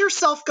had let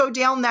yourself go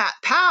down that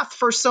path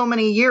for so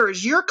many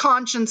years, your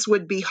conscience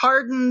would be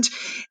hardened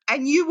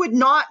and you would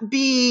not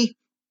be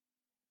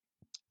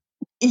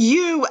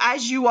you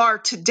as you are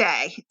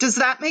today. Does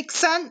that make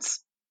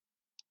sense?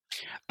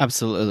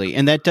 Absolutely.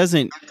 And that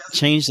doesn't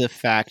change the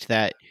fact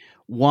that,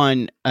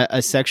 one,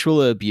 a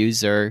sexual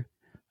abuser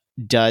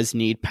does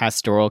need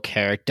pastoral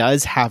care,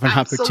 does have an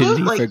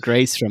opportunity for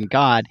grace from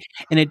God.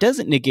 And it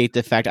doesn't negate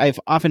the fact, I've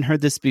often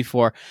heard this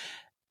before,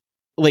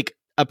 like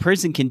a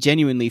person can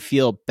genuinely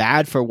feel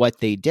bad for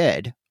what they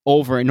did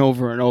over and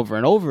over and over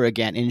and over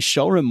again and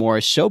show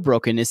remorse, show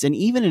brokenness, and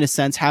even in a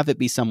sense have it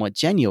be somewhat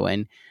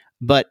genuine.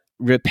 But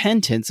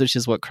repentance, which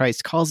is what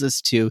Christ calls us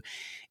to,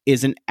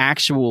 is an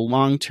actual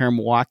long-term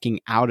walking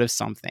out of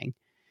something.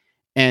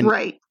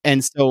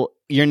 And so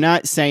you're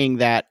not saying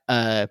that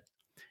a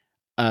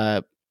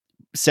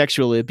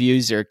sexual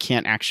abuser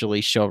can't actually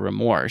show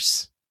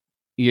remorse.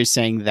 You're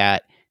saying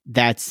that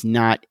that's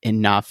not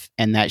enough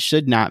and that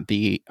should not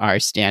be our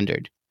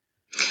standard.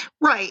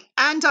 Right.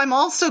 And I'm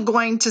also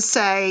going to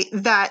say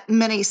that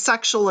many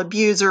sexual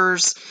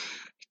abusers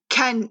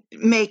can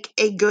make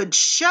a good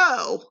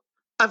show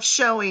of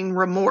showing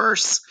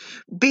remorse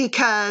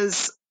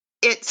because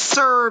it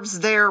serves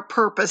their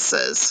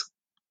purposes.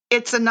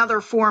 It's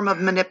another form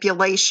of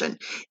manipulation.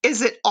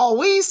 Is it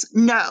always?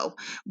 No,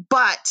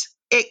 but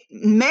it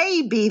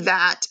may be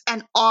that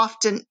and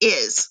often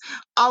is.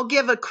 I'll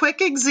give a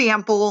quick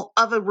example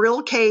of a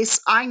real case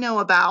I know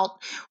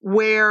about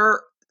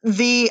where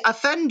the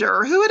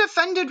offender, who had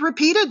offended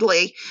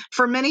repeatedly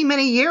for many,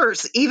 many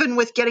years, even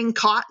with getting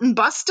caught and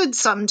busted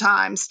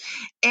sometimes,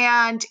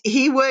 and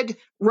he would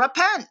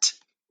repent.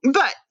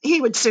 But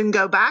he would soon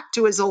go back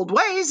to his old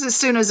ways as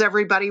soon as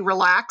everybody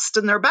relaxed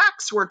and their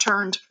backs were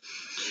turned.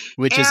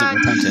 Which isn't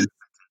repentance.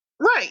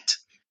 Right.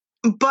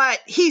 But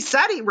he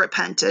said he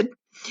repented.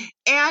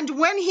 And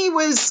when he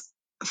was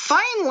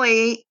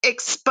finally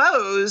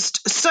exposed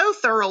so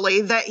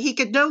thoroughly that he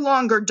could no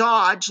longer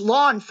dodge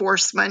law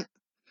enforcement,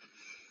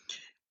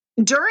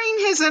 during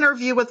his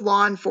interview with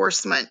law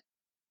enforcement,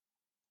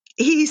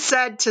 he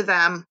said to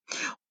them,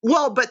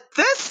 well, but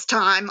this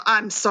time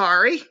I'm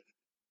sorry.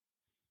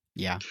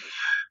 Yeah.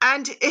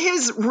 And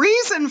his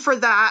reason for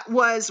that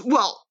was,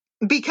 well,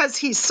 because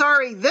he's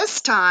sorry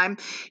this time,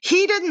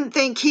 he didn't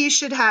think he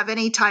should have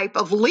any type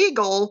of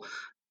legal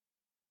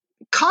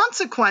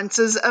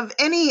consequences of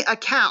any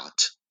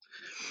account.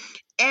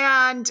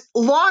 And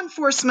law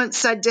enforcement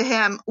said to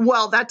him,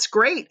 well, that's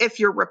great if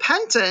you're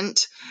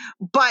repentant,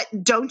 but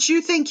don't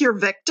you think your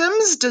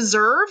victims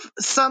deserve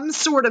some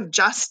sort of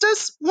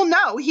justice? Well,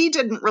 no, he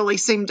didn't really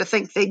seem to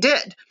think they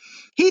did.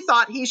 He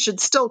thought he should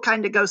still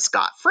kind of go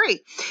scot-free.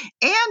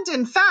 And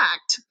in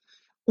fact,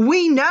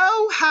 we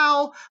know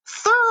how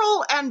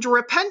thorough and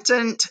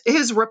repentant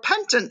his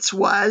repentance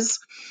was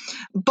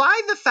by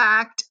the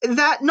fact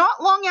that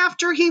not long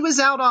after he was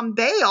out on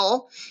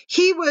bail,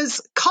 he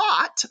was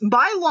caught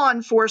by law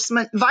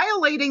enforcement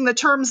violating the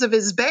terms of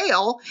his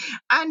bail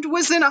and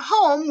was in a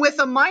home with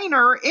a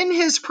minor in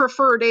his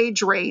preferred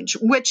age range,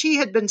 which he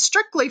had been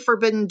strictly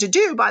forbidden to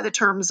do by the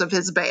terms of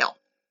his bail.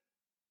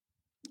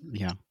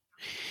 Yeah.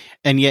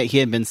 And yet he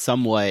had been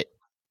somewhat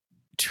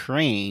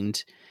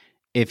trained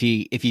if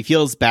he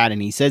feels bad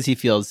and he says he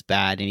feels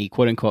bad and he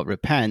quote unquote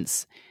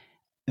repents,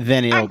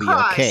 then it'll be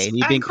okay. And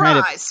he'd been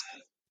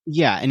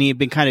and he had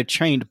been kind of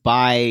trained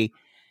by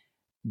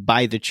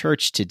the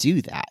church to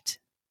do that.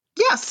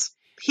 Yes,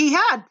 he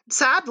had,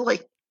 sadly.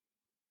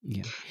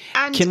 Yeah.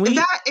 And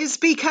that is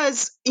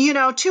because,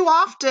 too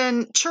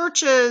often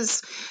church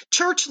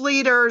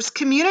leaders,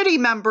 community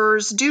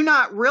members do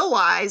not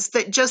realize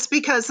that just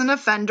because an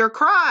offender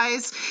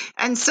cries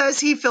and says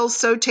he feels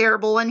so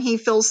terrible and he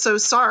feels so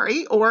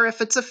sorry, or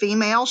if it's a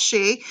female,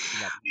 she,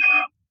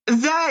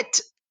 that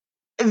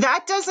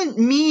doesn't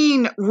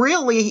mean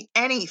really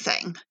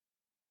anything.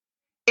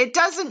 It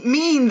doesn't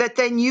mean that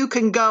then you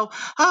can go,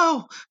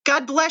 oh,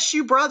 God bless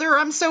you, brother.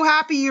 I'm so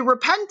happy you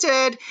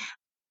repented.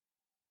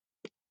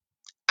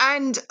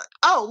 And,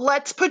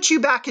 let's put you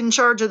back in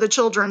charge of the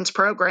children's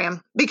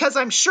program because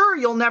I'm sure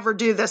you'll never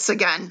do this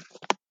again.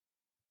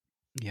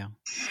 Yeah.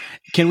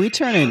 Can we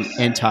turn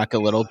and talk a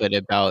little bit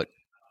about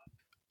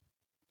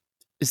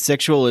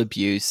sexual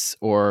abuse?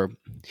 Or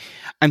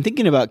I'm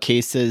thinking about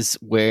cases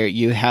where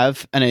you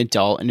have an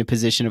adult in a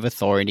position of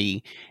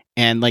authority,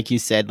 and like you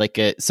said, like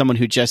someone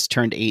who just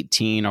turned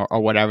 18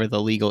 or whatever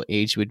the legal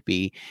age would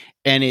be,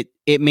 and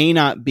it may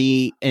not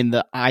be in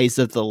the eyes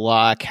of the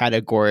law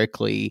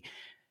categorically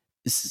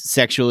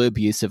sexual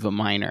abuse of a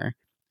minor,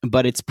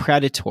 but it's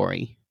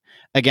predatory.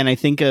 Again, I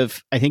think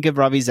of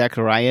Ravi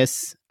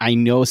Zacharias. I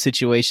know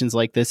situations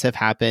like this have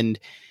happened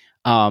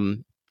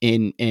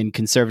in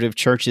conservative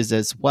churches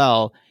as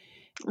well.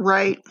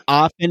 Right.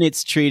 Often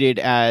it's treated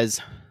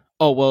as,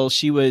 oh, well,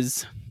 she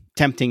was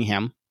tempting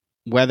him,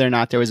 whether or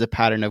not there was a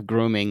pattern of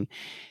grooming.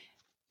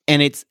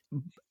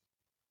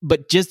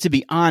 But just to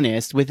be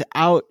honest,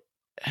 without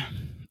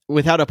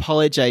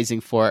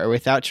apologizing for it or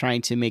without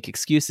trying to make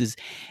excuses,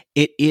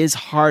 it is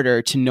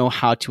harder to know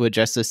how to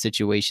address those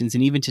situations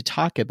and even to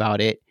talk about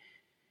it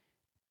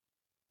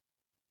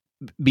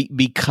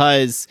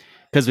because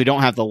we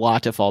don't have the law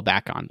to fall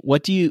back on.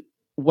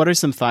 What are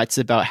some thoughts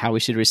about how we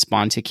should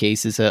respond to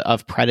cases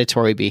of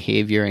predatory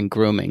behavior and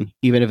grooming,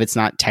 even if it's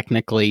not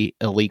technically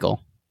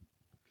illegal?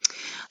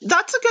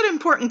 That's a good,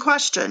 important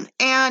question.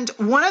 And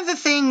one of the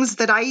things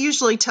that I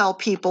usually tell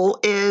people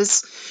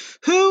is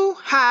who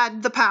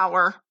had the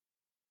power,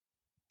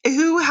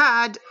 who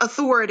had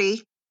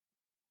authority.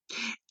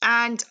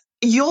 And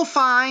you'll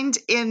find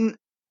in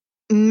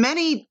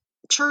many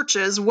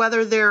churches,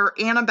 whether they're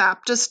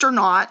Anabaptist or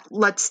not,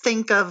 let's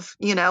think of,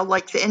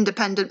 like the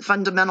Independent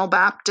Fundamental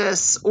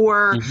Baptists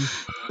or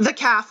the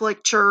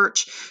Catholic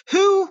Church,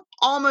 who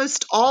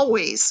almost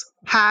always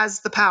has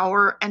the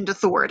power and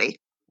authority.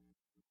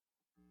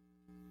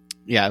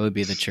 Yeah, it would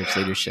be the church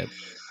leadership.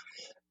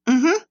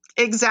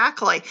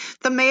 Exactly.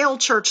 The male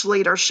church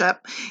leadership.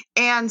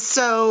 And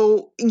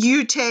so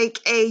you take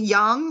a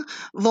young,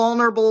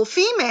 vulnerable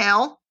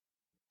female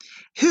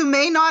who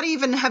may not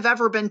even have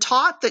ever been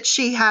taught that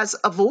she has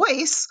a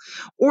voice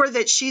or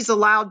that she's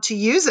allowed to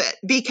use it,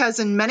 because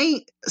in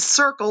many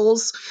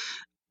circles,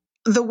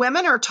 the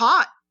women are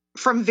taught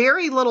from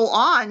very little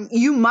on,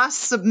 you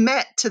must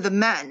submit to the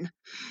men.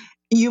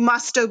 You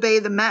must obey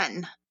the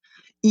men.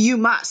 You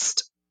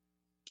must.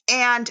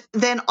 And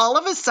then all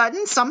of a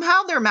sudden,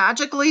 somehow they're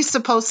magically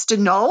supposed to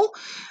know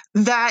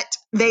that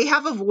they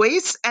have a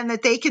voice and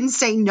that they can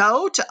say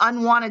no to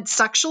unwanted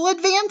sexual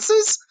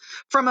advances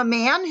from a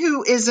man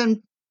who is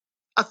in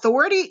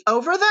authority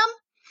over them.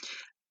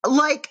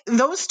 Like,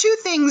 those two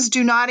things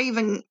do not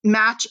even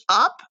match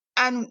up.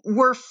 And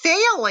we're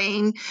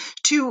failing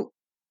to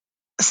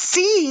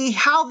see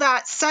how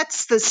that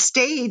sets the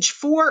stage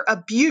for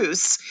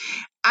abuse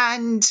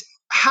and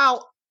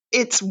how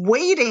it's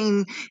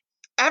weighting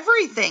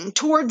everything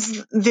towards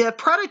the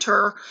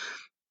predator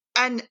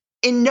and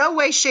in no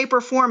way, shape,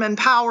 or form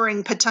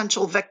empowering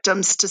potential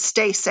victims to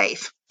stay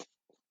safe.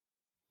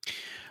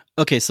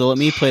 Okay, so let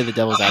me play the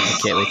devil's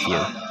advocate with you.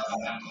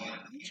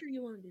 I'm sure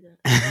you want to do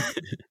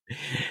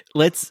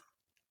that.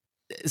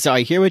 So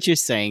I hear what you're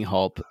saying,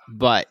 Hope,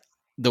 but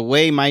the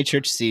way my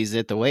church sees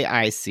it, the way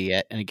I see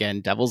it, and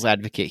again, devil's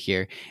advocate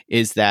here,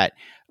 is that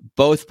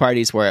both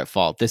parties were at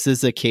fault. This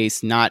is a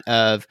case not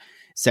of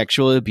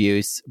sexual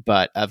abuse,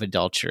 but of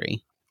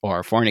adultery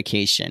or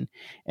fornication.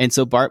 And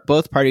so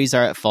both parties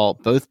are at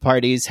fault. Both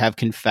parties have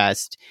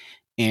confessed.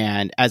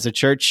 And as a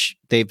church,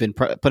 they've been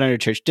put under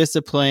church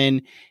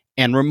discipline,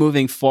 and we're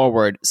moving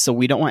forward. So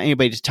we don't want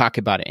anybody to talk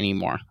about it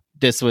anymore.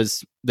 This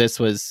was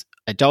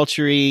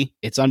adultery.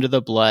 It's under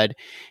the blood.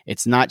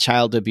 It's not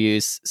child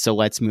abuse. So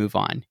let's move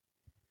on.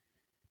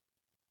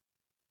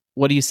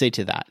 What do you say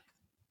to that?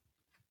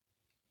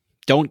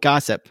 Don't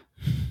gossip.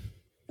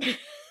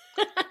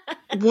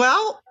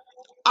 Well,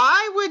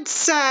 I would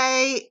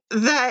say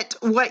that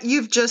what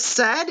you've just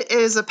said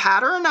is a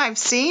pattern I've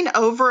seen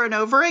over and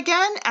over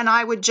again. And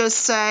I would just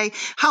say,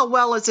 how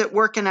well is it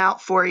working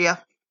out for you?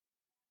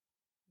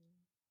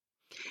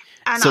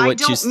 And so I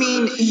don't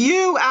mean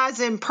you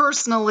as in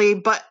personally,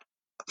 but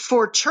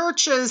for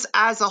churches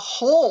as a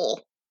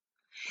whole.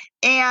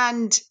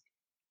 And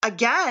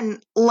again,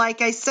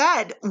 like I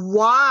said,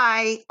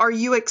 why are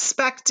you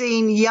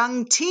expecting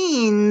young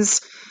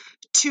teens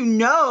to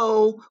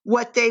know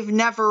what they've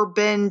never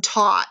been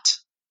taught.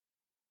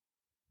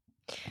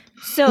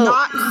 So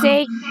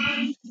say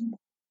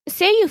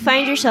you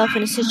find yourself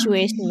in a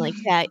situation like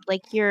that,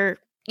 like you're,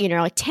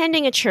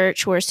 attending a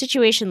church where a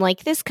situation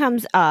like this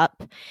comes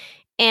up,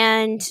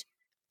 and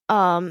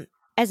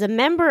as a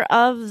member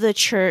of the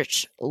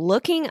church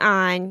looking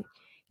on,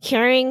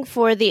 caring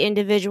for the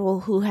individual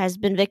who has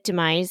been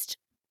victimized,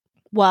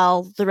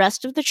 while the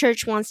rest of the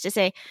church wants to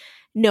say,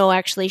 no,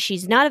 actually,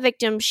 she's not a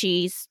victim.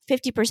 She's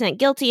 50%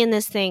 guilty in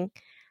this thing.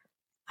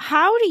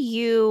 How do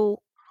you,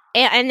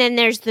 and then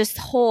there's this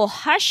whole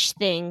hush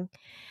thing.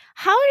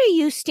 How do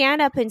you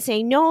stand up and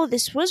say, no,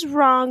 this was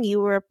wrong? You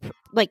were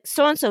like,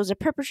 so-and-so was a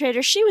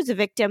perpetrator. She was a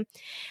victim,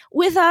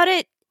 without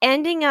it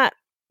ending up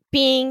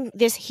being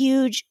this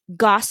huge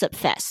gossip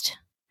fest?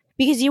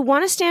 Because you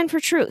want to stand for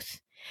truth,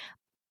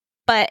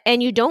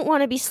 and you don't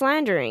want to be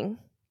slandering.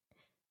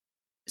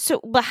 So,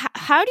 but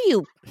how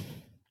do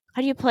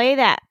you play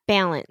that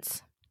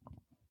balance?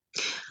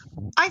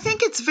 I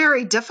think it's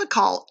very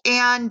difficult.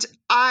 And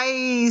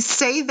I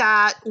say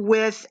that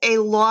with a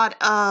lot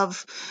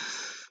of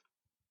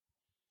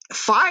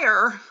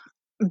fire,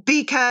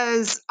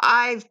 because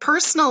I've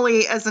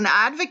personally, as an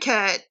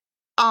advocate,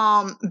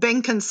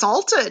 been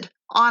consulted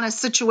on a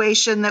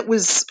situation that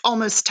was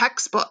almost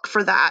textbook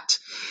for that.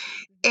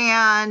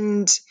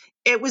 And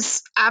it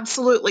was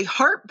absolutely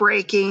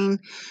heartbreaking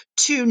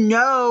to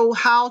know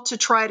how to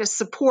try to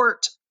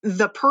support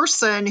the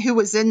person who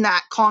was in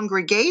that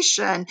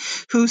congregation,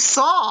 who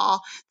saw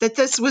that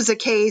this was a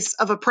case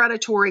of a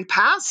predatory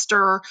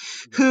pastor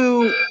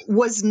who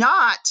was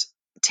not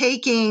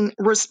taking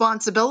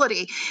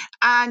responsibility.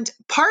 And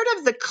part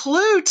of the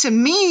clue to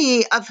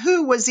me of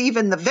who was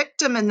even the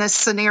victim in this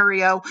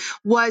scenario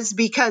was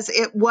because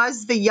it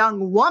was the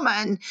young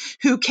woman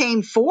who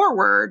came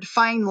forward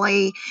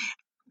finally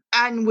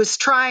and was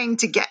trying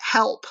to get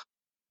help.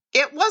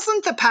 It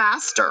wasn't the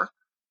pastor.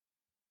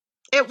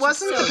 It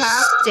wasn't the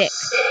pastor.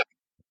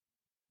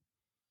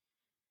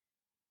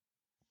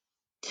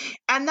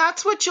 And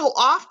that's what you'll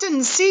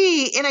often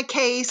see in a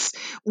case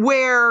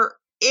where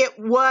it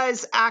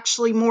was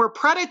actually more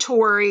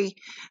predatory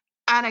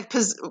and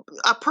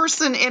a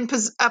person in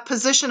a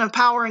position of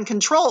power and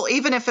control.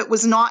 Even if it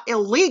was not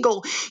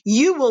illegal,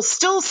 you will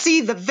still see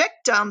the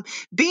victim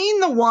being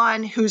the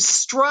one who's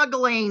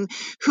struggling,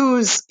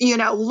 who's,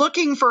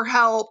 looking for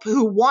help,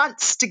 who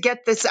wants to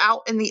get this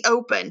out in the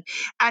open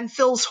and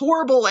feels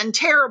horrible and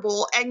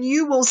terrible. And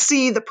you will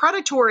see the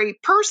predatory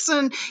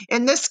person,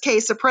 in this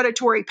case, a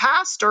predatory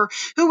pastor,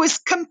 who is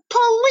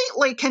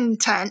completely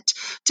content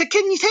to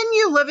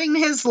continue living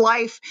his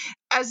life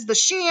as the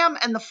sham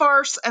and the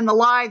farce and the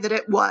lie that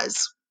it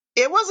was.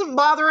 It wasn't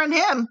bothering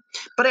him,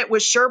 but it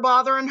was sure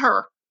bothering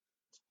her.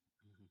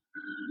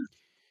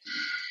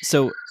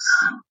 So,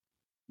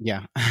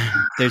 yeah,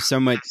 there's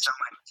so much.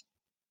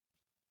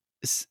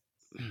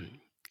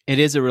 It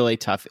is a really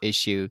tough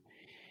issue,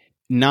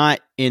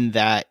 not in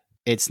that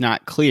it's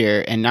not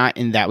clear and not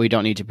in that we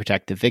don't need to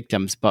protect the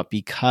victims, but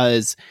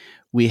because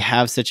we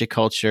have such a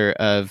culture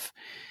of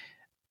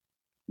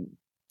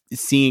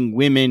seeing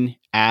women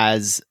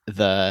as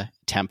the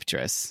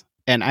temptress.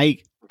 And I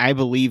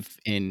believe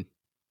in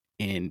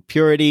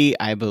purity.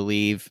 I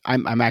believe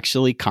I'm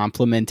actually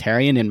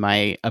complementarian in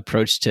my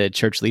approach to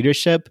church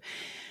leadership.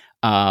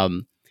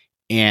 And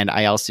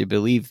I also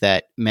believe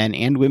that men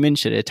and women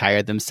should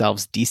attire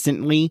themselves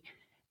decently.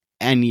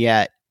 And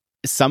yet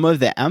some of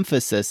the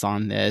emphasis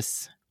on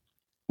this,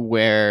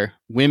 where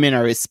women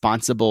are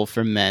responsible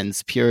for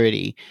men's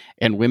purity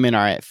and women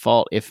are at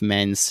fault if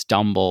men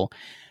stumble,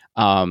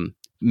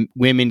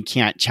 women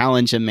can't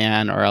challenge a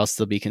man or else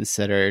they'll be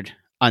considered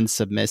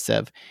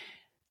unsubmissive.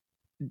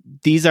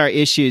 These are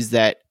issues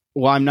that,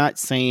 while I'm not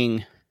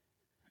saying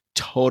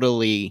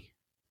totally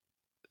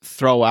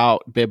throw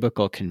out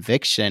biblical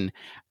conviction,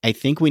 I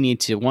think we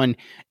need to, one,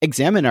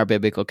 examine our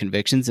biblical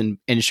convictions and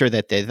ensure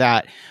that they're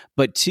that,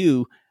 but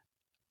two,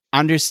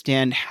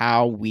 understand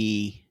how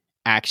we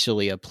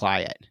actually apply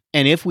it.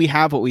 And if we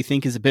have what we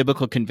think is a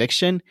biblical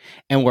conviction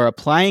and we're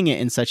applying it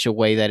in such a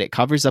way that it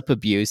covers up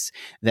abuse,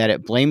 that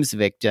it blames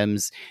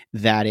victims,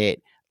 that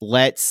it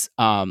lets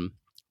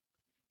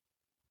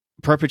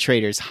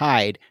perpetrators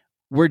hide,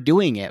 we're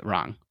doing it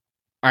wrong.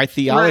 Our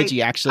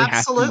theology actually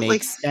has to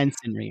make sense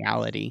in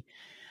reality.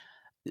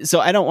 So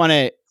I don't want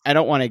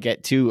to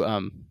get too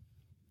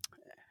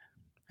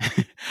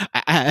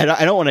I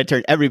don't want to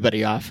turn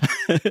everybody off.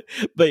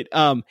 But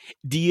are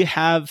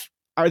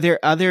there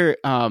other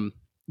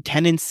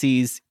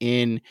tendencies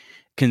in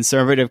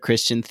conservative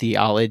Christian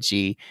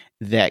theology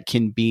that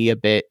can be a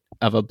bit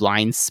of a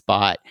blind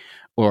spot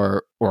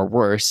or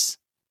worse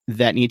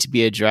that need to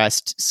be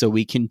addressed so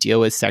we can deal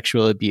with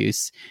sexual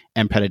abuse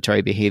and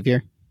predatory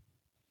behavior?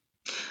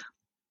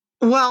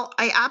 Well,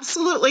 I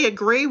absolutely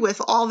agree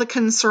with all the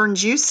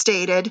concerns you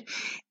stated.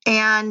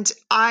 And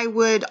I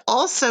would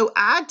also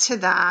add to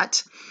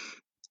that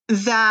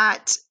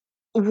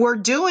we're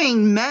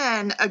doing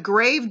men a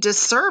grave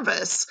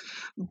disservice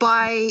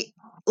by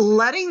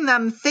letting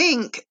them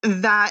think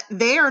that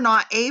they are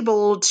not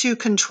able to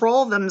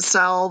control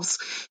themselves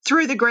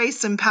through the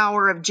grace and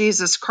power of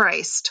Jesus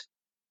Christ.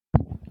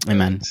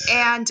 Amen.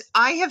 And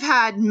I have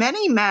had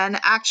many men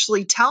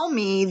actually tell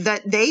me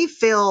that they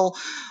feel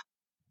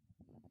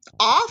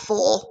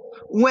awful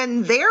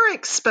when they're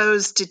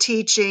exposed to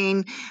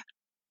teaching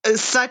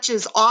such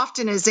as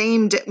often is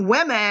aimed at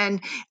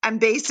women, and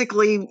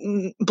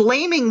basically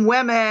blaming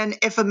women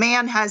if a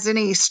man has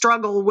any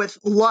struggle with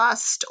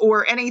lust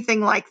or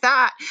anything like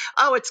that.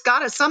 Oh, it's got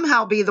to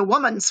somehow be the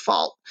woman's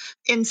fault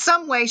in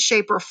some way,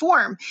 shape, or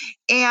form.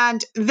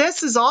 And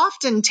this is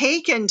often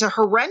taken to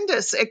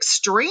horrendous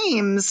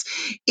extremes,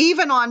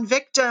 even on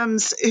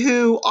victims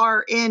who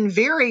are in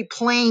very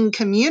plain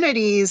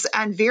communities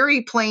and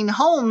very plain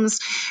homes,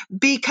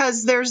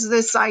 because there's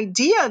this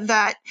idea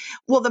that,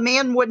 well, the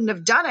man wouldn't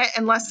have done it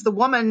unless the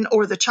woman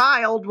or the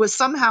child was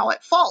somehow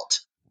at fault.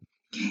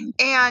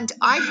 And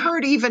I've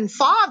heard even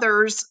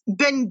fathers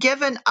been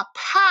given a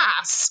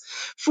pass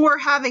for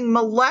having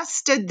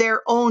molested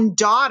their own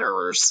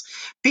daughters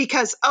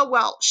because, oh,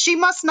 well, she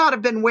must not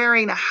have been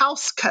wearing a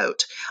house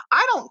coat.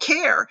 I don't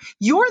care.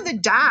 You're the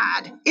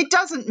dad. It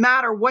doesn't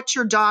matter what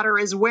your daughter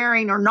is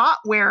wearing or not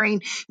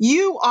wearing.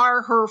 You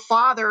are her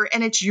father,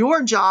 and it's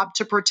your job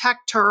to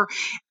protect her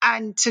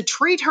and to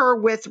treat her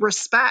with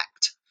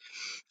respect.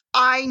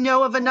 I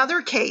know of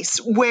another case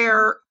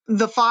where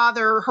the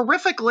father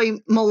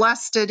horrifically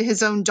molested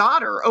his own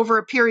daughter over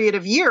a period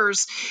of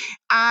years.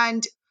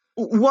 And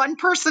one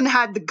person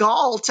had the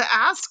gall to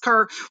ask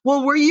her,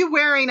 well, were you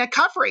wearing a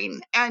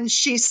covering? And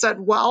she said,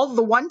 well,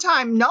 the one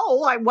time,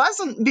 no, I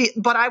wasn't,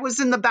 but I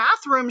was in the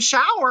bathroom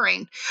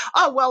showering.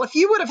 Oh, well, if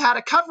you would have had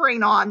a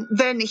covering on,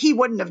 then he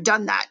wouldn't have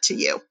done that to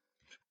you.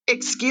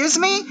 Excuse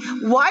me?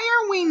 Why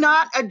are we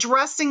not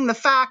addressing the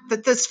fact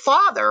that this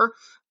father,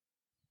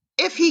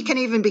 if he can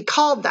even be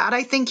called that,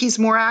 I think he's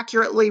more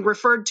accurately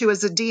referred to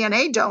as a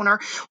DNA donor.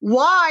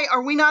 Why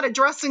are we not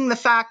addressing the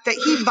fact that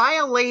he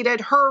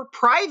violated her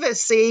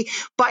privacy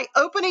by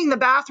opening the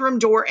bathroom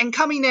door and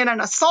coming in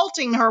and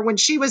assaulting her when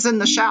she was in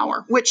the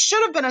shower, which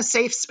should have been a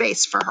safe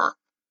space for her?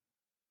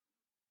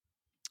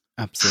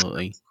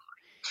 Absolutely.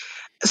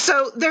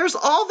 So there's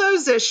all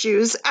those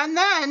issues. And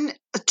then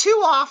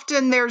too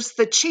often there's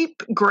the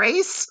cheap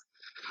grace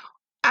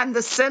and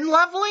the sin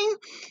leveling,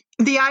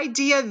 the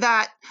idea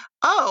that,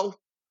 oh,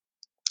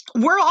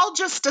 we're all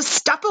just a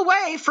step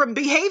away from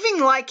behaving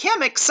like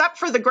him, except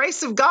for the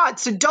grace of God.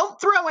 So don't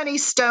throw any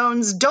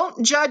stones.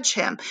 Don't judge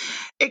him.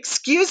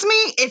 Excuse me,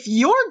 if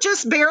you're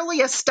just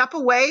barely a step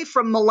away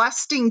from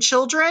molesting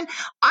children,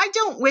 I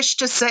don't wish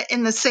to sit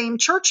in the same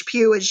church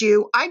pew as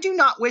you. I do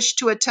not wish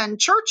to attend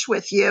church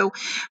with you,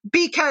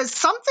 because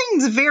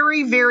something's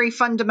very, very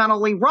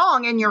fundamentally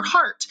wrong in your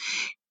heart.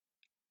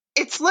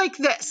 It's like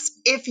this.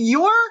 If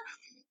you're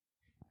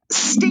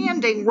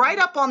standing right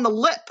up on the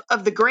lip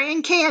of the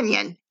Grand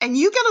Canyon and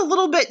you get a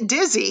little bit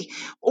dizzy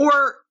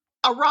or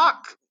a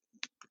rock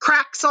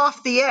cracks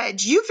off the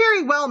edge, you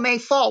very well may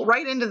fall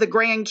right into the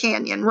Grand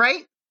Canyon,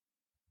 right?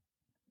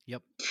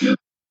 Yep.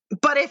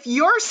 But if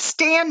you're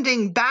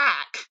standing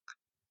back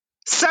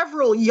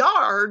several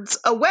yards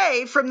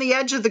away from the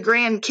edge of the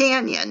Grand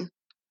Canyon,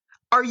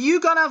 are you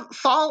going to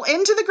fall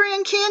into the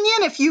Grand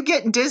Canyon if you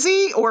get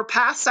dizzy or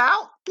pass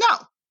out? No.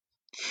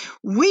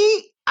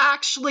 We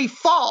actually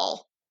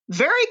fall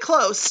very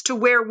close to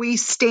where we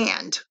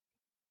stand.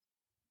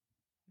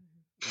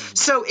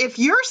 So if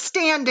you're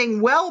standing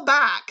well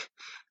back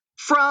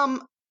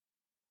from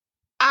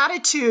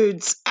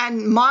attitudes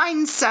and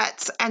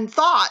mindsets and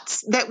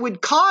thoughts that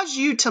would cause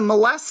you to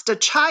molest a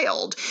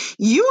child,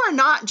 you are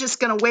not just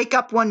going to wake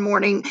up one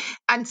morning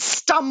and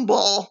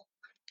stumble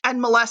and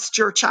molest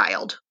your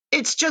child.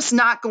 It's just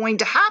not going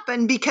to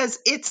happen because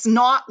it's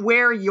not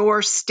where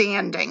you're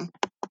standing.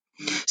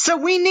 So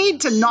we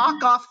need to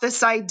knock off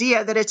this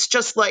idea that it's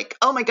just like,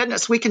 oh my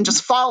goodness, we can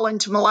just fall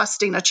into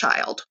molesting a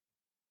child.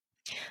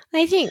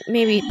 I think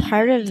maybe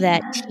part of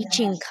that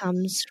teaching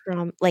comes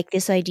from like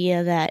this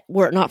idea that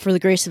were it not for the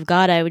grace of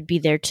God, I would be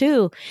there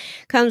too,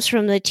 comes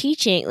from the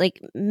teaching.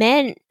 Like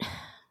men,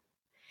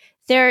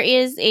 there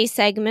is a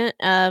segment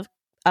of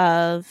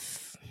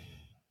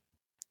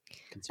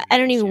I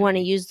don't even want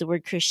to use the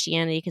word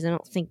Christianity because I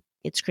don't think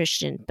it's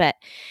Christian, but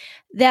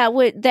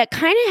that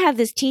kind of have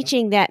this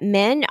teaching that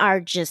men are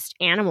just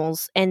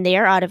animals and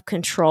they're out of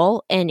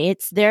control and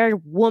it's their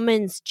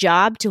woman's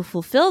job to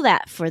fulfill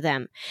that for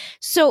them.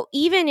 So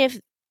even if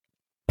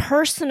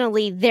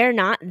personally they're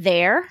not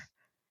there,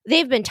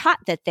 they've been taught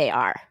that they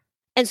are.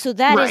 And so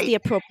that is the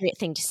appropriate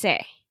thing to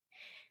say.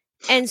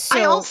 And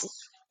so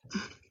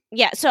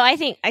so I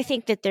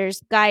think that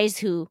there's guys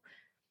who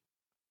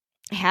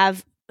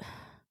have,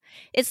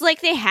 it's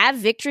like they have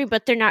victory,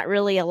 but they're not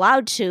really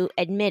allowed to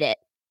admit it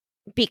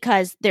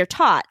because they're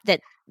taught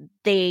that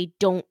they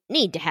don't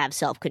need to have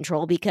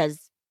self-control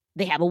because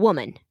they have a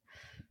woman.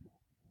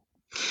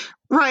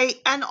 Right.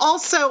 And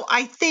also,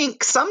 I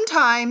think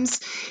sometimes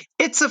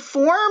it's a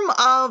form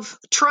of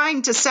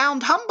trying to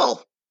sound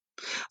humble.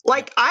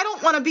 Like, I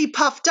don't want to be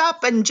puffed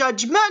up and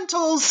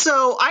judgmental,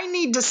 so I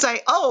need to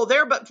say, oh,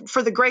 there, but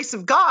for the grace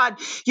of God,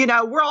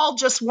 we're all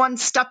just one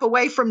step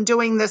away from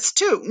doing this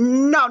too.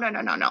 No, no,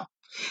 no, no, no.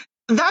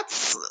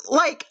 That's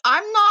like,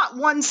 I'm not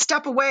one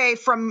step away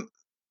from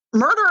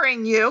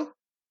murdering you.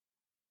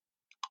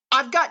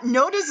 I've got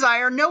no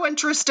desire, no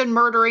interest in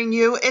murdering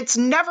you. It's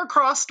never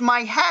crossed my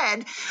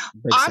head.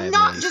 I'm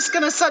not just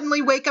going to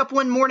suddenly wake up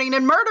one morning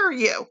and murder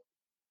you.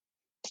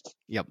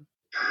 Yep.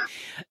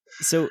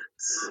 So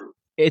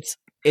it's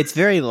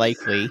very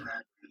likely,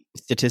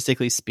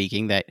 statistically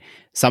speaking, that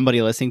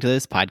somebody listening to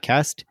this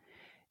podcast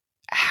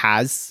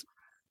has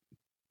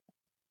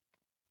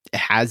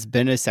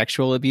been a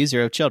sexual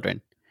abuser of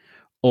children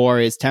or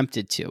is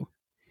tempted to.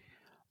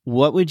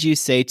 What would you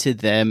say to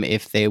them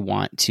if they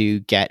want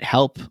to get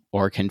help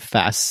or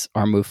confess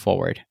or move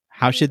forward?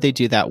 How should they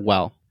do that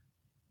well?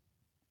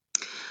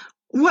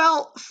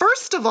 Well,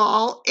 first of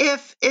all,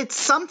 if it's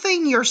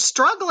something you're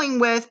struggling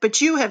with,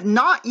 but you have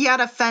not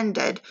yet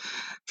offended,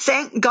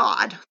 thank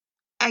God,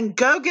 and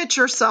go get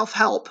yourself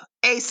help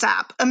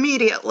ASAP,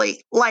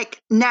 immediately,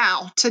 like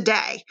now,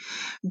 today,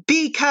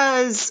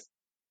 because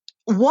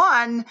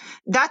one,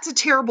 that's a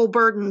terrible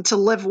burden to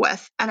live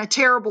with and a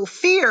terrible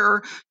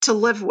fear to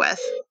live with.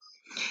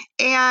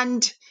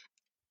 And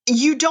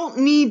you don't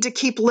need to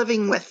keep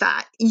living with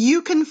that.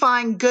 You can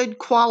find good,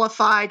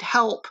 qualified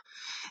help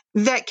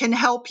that can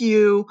help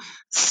you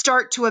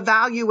start to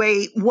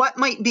evaluate what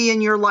might be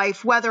in your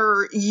life,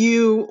 whether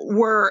you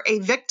were a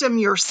victim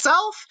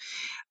yourself.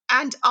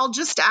 And I'll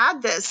just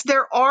add this,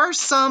 there are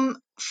some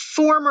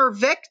former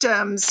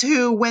victims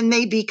who, when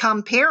they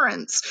become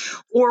parents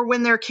or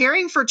when they're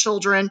caring for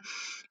children,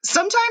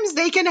 sometimes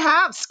they can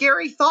have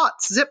scary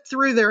thoughts zip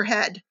through their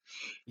head.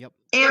 Yep.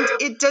 And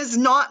it does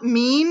not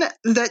mean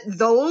that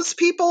those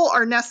people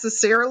are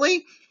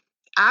necessarily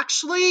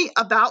actually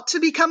about to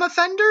become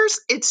offenders.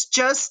 It's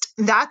just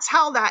that's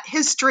how that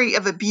history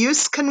of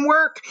abuse can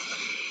work.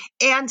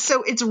 And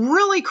so it's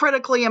really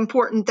critically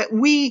important that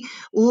we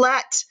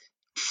let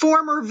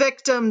former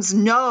victims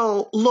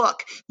know,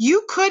 look,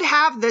 you could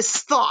have this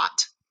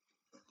thought,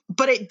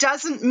 but it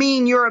doesn't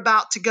mean you're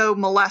about to go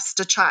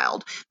molest a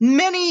child.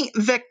 Many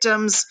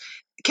victims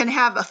can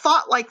have a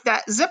thought like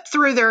that zip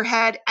through their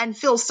head and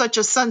feel such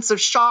a sense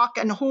of shock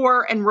and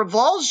horror and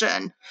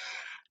revulsion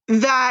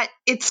that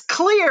it's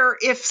clear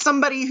if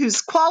somebody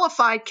who's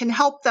qualified can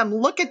help them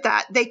look at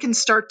that, they can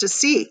start to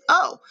see,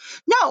 oh,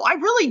 no, I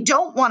really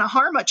don't want to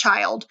harm a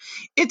child.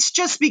 It's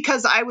just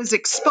because I was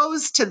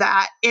exposed to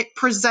that, it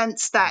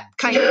presents that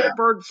kind of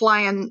bird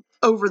flying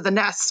over the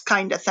nest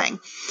kind of thing.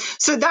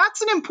 So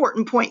that's an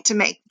important point to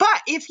make.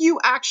 But if you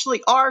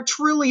actually are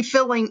truly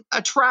feeling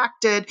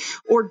attracted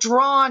or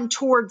drawn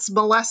towards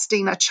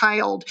molesting a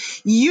child,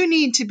 you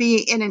need to be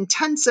in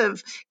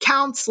intensive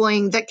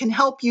counseling that can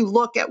help you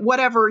look at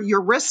whatever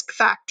your risk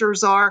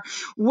factors are,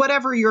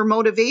 whatever your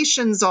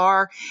motivations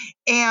are.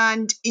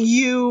 And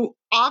you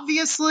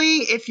obviously,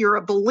 if you're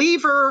a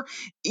believer,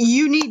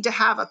 you need to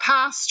have a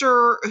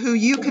pastor who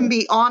you can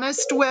be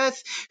honest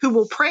with, who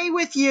will pray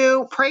with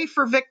you, pray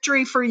for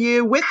victory for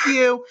you, with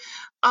you.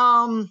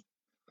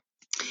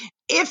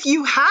 If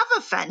you have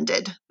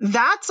offended,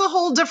 that's a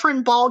whole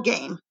different ball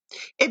game.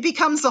 It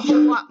becomes a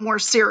whole lot more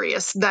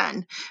serious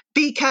then,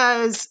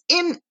 because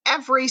in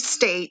every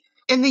state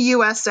in the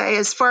USA,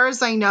 as far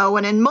as I know,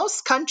 and in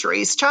most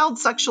countries, child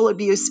sexual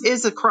abuse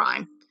is a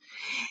crime.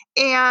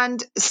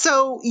 And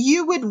so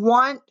you would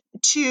want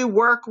to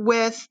work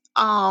with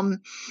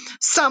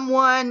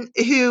someone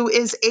who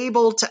is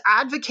able to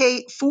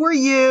advocate for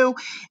you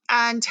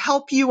and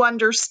help you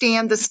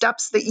understand the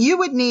steps that you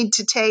would need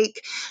to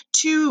take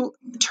to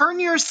turn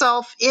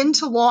yourself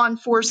into law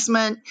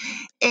enforcement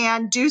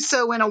and do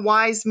so in a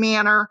wise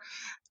manner.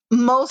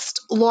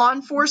 Most law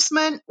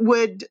enforcement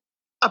would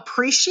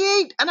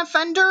appreciate an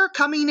offender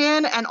coming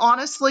in and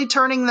honestly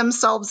turning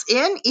themselves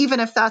in, even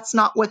if that's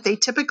not what they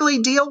typically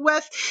deal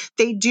with.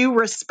 They do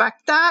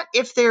respect that.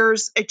 If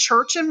there's a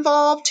church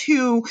involved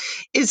who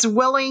is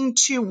willing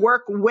to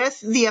work with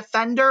the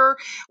offender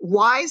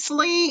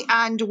wisely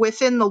and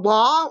within the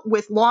law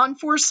with law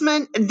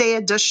enforcement, they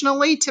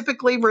additionally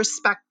typically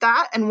respect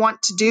that and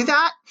want to do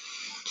that.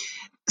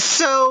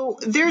 So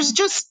there's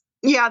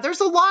there's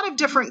a lot of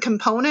different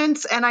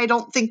components, and I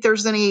don't think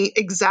there's any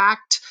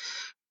exact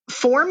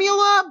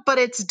formula, but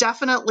it's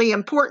definitely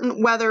important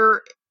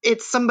whether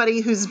it's somebody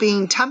who's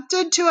being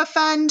tempted to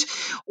offend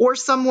or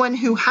someone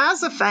who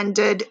has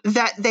offended,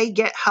 that they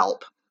get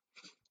help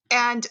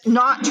and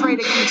not try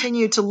to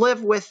continue to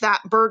live with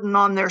that burden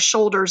on their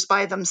shoulders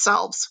by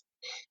themselves.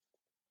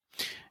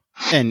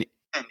 And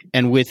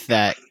with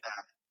that,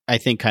 I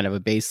think kind of a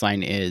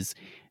baseline is,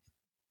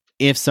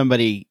 if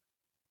somebody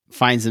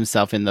finds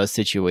himself in those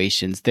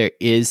situations, there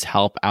is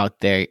help out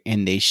there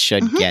and they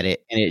should get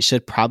it. And it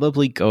should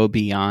probably go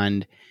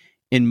beyond,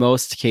 in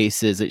most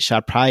cases, it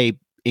should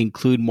probably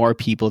include more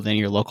people than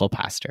your local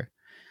pastor,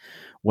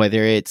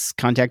 whether it's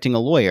contacting a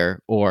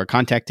lawyer or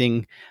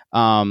contacting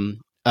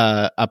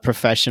a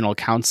professional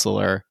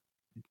counselor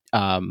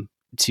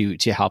to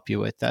help you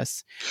with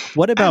this.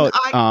 What And about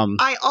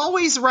I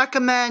always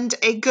recommend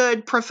a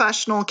good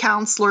professional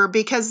counselor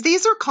because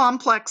these are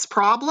complex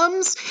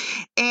problems,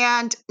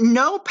 and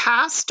no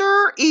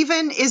pastor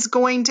even is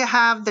going to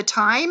have the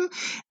time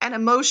and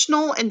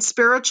emotional and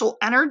spiritual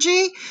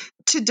energy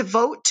to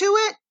devote to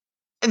it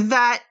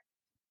that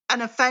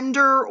an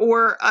offender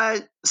or a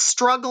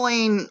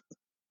struggling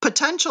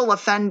potential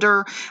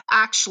offender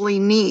actually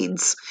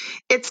needs.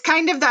 It's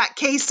kind of that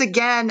case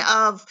again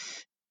of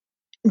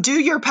do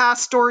your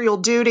pastoral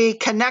duty,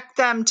 connect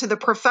them to the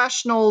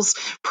professionals,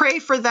 pray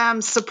for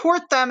them,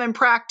 support them in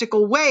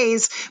practical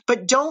ways,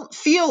 but don't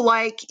feel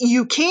like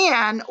you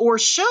can or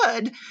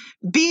should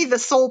be the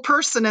sole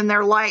person in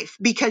their life,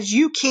 because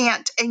you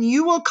can't, and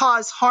you will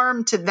cause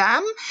harm to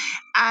them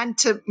and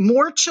to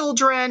more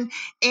children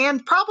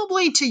and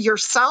probably to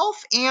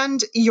yourself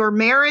and your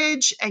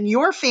marriage and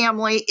your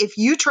family if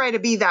you try to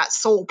be that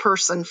sole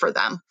person for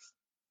them.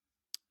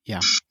 Yeah,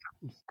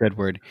 good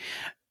word.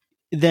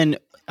 Then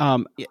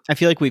I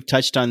feel like we've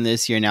touched on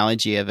this. Your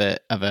analogy of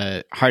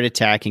a heart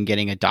attack and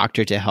getting a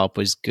doctor to help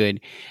was good.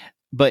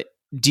 But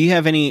do you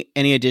have any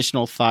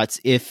additional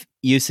thoughts if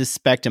you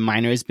suspect a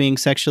minor is being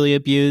sexually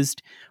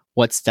abused?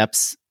 What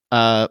steps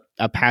a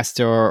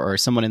pastor or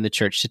someone in the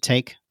church should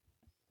take?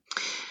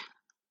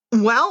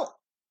 Well,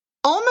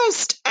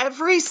 almost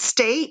every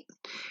state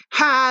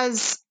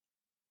has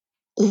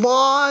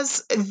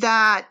laws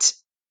that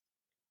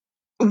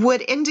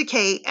would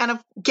indicate, and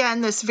again,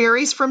 this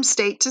varies from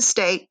state to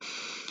state,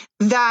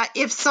 that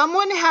if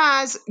someone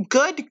has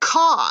good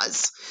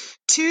cause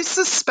to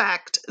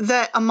suspect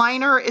that a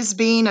minor is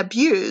being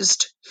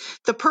abused,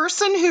 the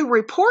person who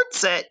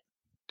reports it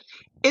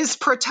is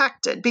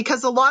protected.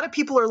 Because a lot of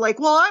people are like,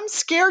 well, I'm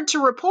scared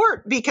to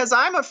report because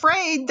I'm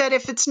afraid that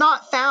if it's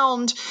not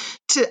found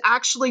to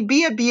actually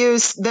be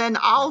abuse, then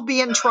I'll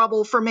be in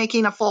trouble for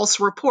making a false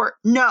report.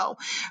 No,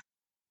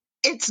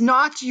 it's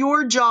not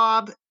your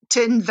job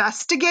to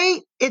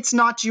investigate. It's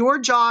not your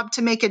job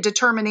to make a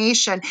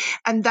determination.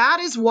 And that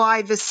is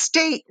why the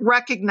state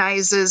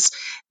recognizes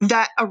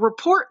that a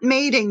report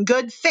made in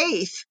good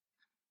faith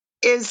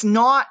is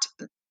not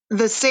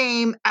the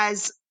same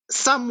as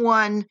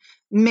someone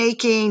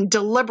making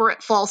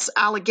deliberate false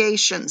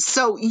allegations.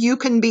 So you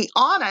can be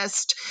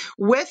honest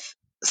with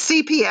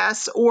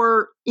CPS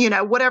or,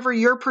 whatever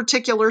your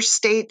particular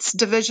state's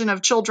Division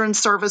of Children's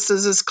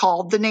Services is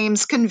called. The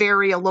names can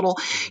vary a little.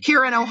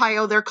 Here in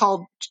Ohio, they're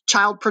called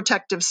Child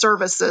Protective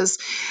Services,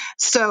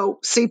 so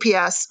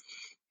CPS.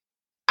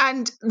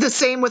 And the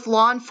same with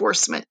law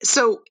enforcement.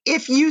 So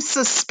if you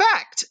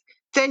suspect,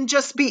 then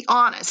just be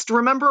honest.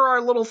 Remember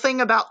our little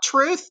thing about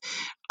truth?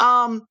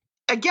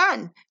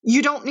 Again,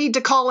 you don't need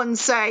to call and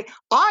say,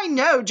 I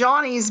know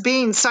Johnny's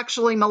being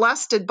sexually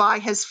molested by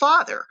his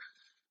father.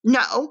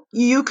 No,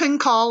 you can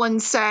call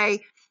and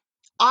say,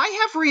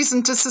 I have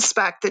reason to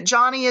suspect that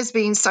Johnny is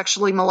being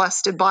sexually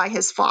molested by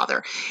his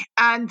father.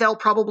 And they'll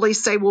probably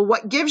say, well,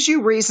 what gives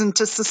you reason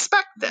to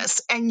suspect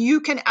this? And you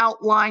can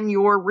outline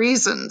your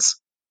reasons.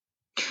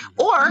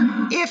 Or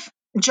if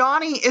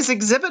Johnny is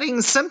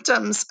exhibiting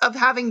symptoms of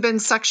having been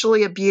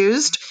sexually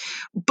abused,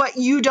 but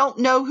you don't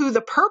know who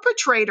the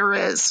perpetrator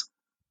is.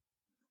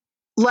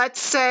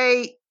 Let's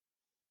say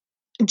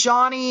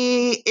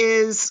Johnny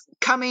is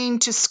coming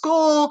to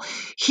school,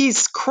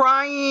 he's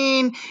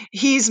crying,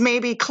 he's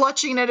maybe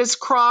clutching at his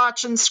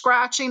crotch and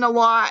scratching a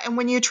lot. And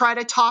when you try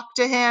to talk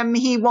to him,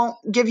 he won't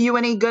give you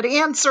any good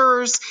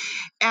answers.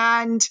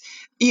 And,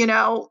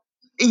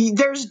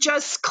 there's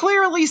just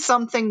clearly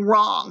something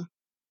wrong.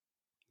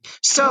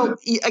 So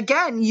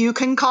again, you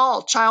can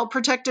call Child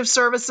Protective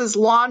Services,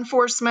 law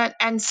enforcement,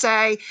 and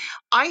say,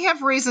 I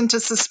have reason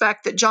to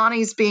suspect that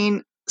Johnny's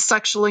being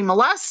sexually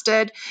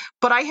molested,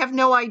 but I have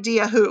no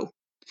idea who.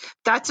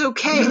 That's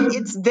okay.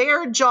 It's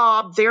their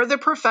job. They're the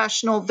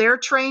professional. They're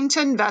trained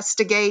to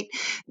investigate.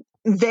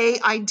 They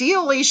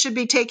ideally should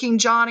be taking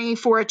Johnny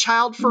for a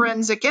child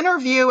forensic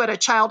interview at a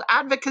child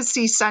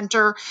advocacy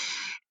center.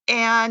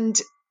 And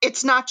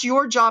it's not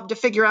your job to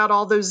figure out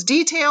all those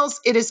details.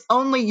 It is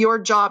only your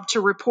job to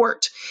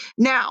report.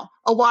 Now,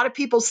 a lot of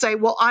people say,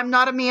 well, I'm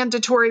not a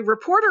mandatory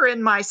reporter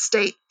in my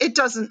state. It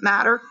doesn't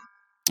matter.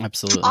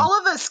 Absolutely. All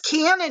of us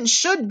can and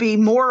should be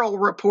moral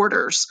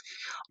reporters.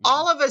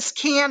 All of us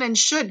can and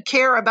should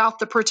care about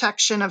the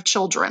protection of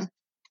children.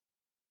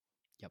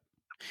 Yep.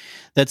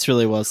 That's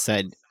really well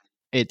said.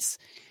 It's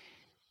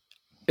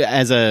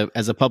as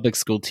a public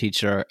school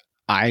teacher,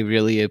 I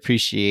really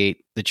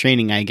appreciate the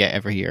training I get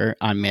every year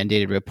on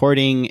mandated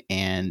reporting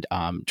and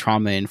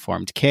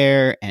trauma-informed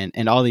care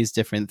and all these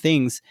different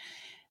things.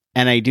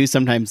 And I do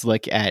sometimes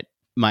look at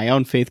my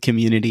own faith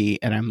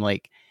community and I'm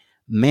like,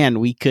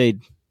 man, we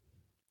could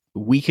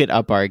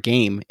up our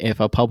game. If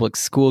a public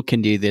school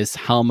can do this,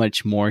 how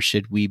much more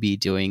should we be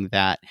doing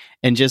that?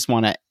 And just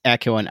want to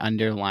echo and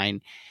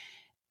underline,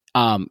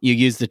 you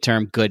use the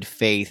term good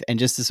faith. And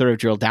just to sort of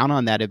drill down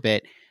on that a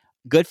bit,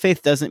 good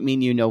faith doesn't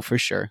mean you know for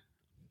sure.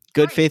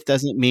 Good faith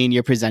doesn't mean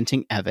you're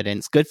presenting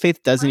evidence. Good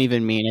faith doesn't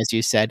even mean, as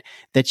you said,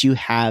 that you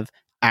have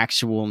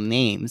actual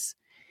names.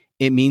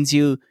 It means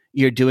you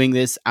you're doing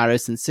this out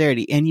of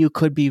sincerity, and you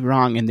could be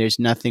wrong, and there's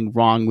nothing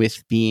wrong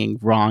with being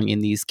wrong in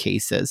these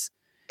cases.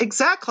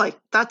 Exactly.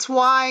 That's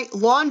why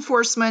law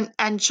enforcement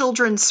and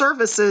children's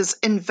services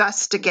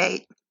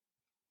investigate.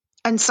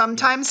 And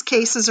sometimes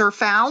cases are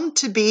found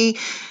to be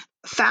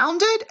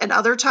founded, and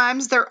other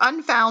times they're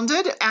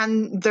unfounded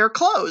and they're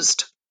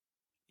closed.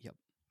 Yep.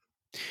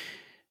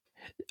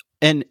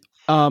 And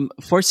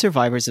for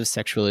survivors of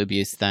sexual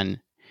abuse,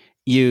 then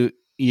you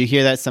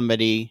hear that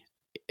somebody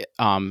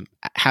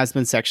has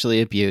been sexually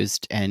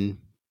abused, and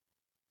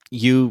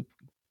you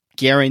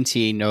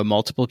guarantee know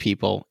multiple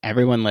people,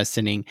 everyone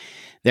listening,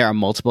 there are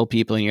multiple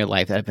people in your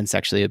life that have been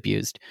sexually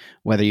abused,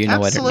 whether you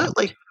know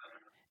Absolutely. it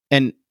or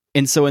not.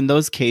 And so in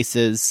those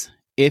cases,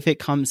 if it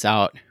comes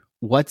out,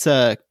 what's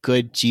a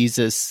good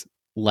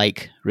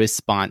Jesus-like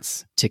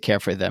response to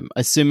care for them?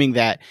 Assuming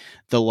that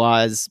the law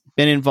has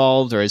been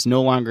involved or is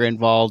no longer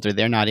involved, or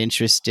they're not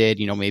interested,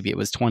 maybe it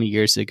was 20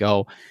 years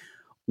ago.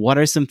 What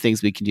are some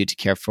things we can do to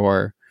care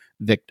for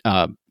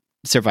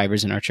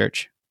survivors in our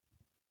church?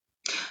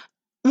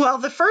 Well,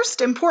 the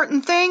first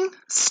important thing,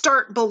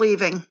 start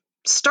believing.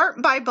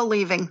 Start by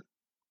believing.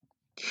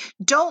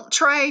 Don't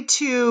try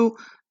to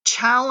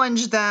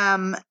challenge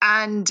them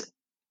and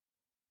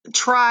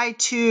try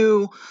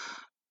to,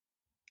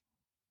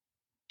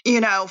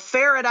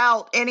 ferret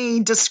out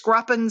any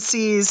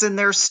discrepancies in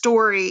their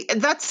story.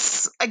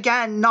 That's,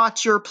 again,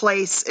 not your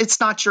place. It's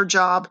not your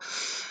job.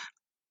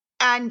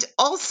 And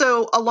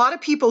also, a lot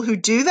of people who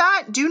do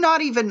that do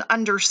not even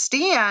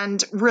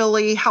understand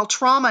really how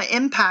trauma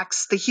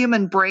impacts the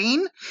human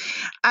brain,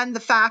 and the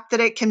fact that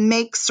it can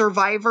make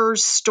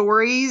survivors'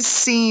 stories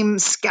seem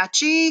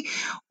sketchy.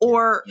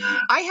 Or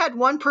I had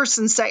one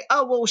person say,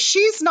 oh, well,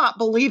 she's not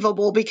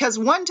believable because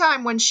one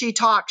time when she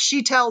talks,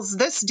 she tells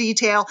this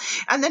detail,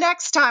 and the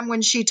next time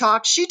when she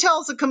talks, she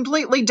tells a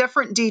completely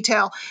different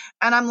detail.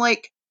 And I'm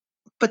like,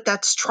 but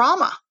that's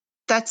trauma.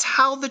 That's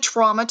how the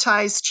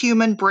traumatized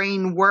human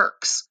brain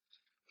works.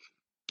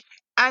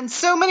 And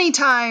so many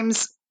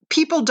times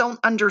people don't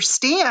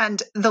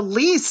understand the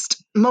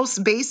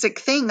most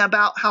basic thing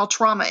about how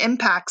trauma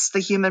impacts the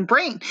human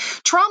brain.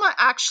 Trauma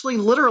actually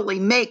literally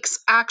makes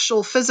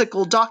actual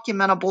physical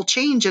documentable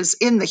changes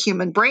in the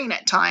human brain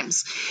at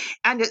times.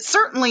 And it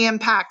certainly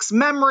impacts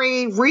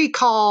memory,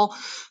 recall,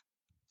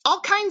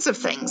 all kinds of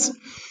things.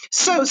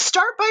 So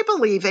start by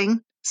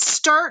believing,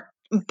 start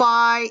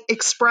by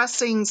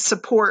expressing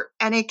support,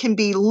 and it can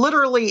be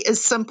literally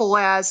as simple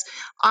as,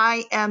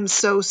 I am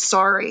so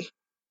sorry.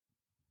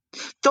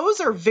 Those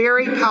are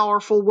very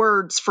powerful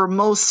words for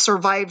most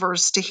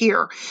survivors to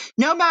hear.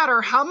 No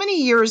matter how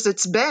many years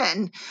it's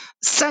been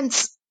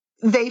since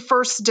they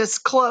first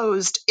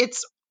disclosed,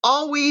 it's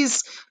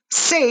always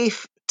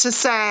safe to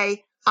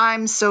say,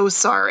 I'm so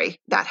sorry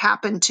that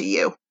happened to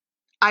you.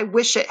 I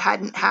wish it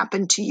hadn't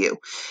happened to you.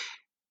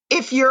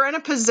 If you're in a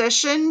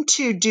position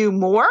to do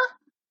more,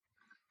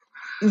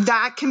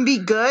 that can be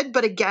good.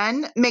 But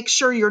again, make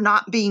sure you're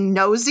not being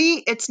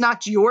nosy. It's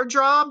not your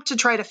job to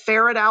try to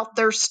ferret out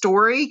their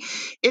story.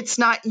 It's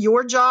not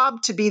your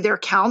job to be their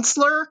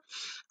counselor.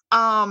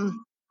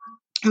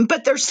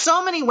 But there's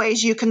so many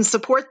ways you can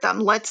support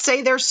them. Let's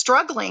say they're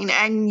struggling,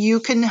 and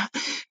you can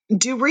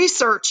do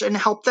research and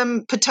help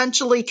them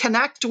potentially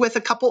connect with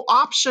a couple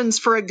options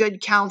for a good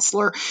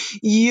counselor.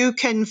 You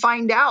can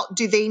find out,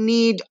 do they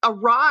need a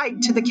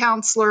ride to the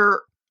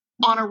counselor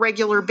on a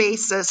regular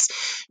basis?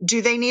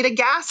 Do they need a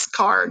gas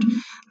card?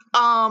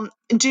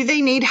 Do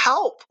they need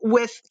help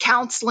with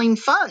counseling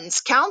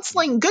funds?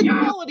 Good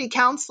quality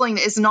counseling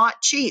is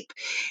not cheap.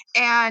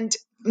 And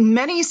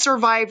many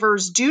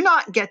survivors do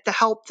not get the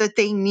help that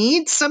they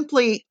need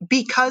simply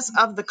because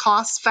of the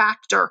cost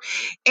factor.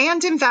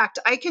 And in fact,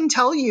 I can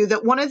tell you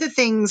that one of the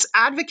things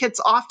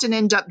advocates often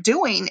end up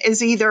doing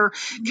is either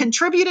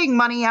contributing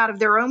money out of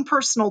their own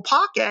personal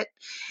pocket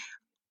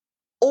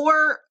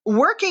or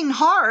working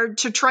hard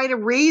to try to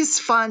raise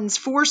funds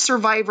for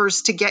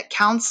survivors to get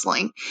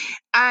counseling.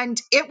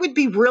 And it would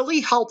be really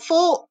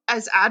helpful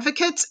as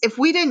advocates if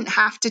we didn't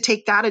have to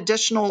take that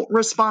additional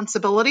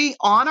responsibility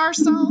on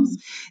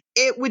ourselves.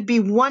 It would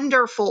be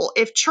wonderful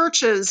if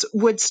churches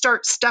would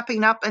start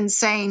stepping up and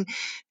saying,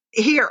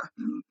 here,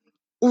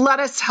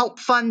 let us help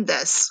fund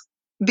this,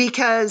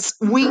 because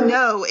we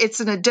know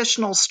it's an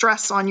additional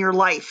stress on your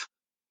life.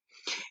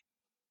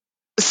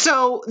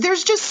 So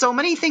there's just so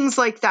many things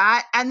like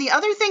that. And the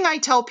other thing I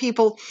tell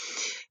people,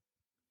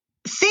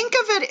 think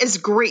of it as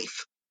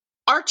grief.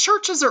 Our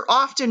churches are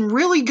often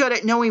really good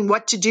at knowing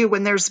what to do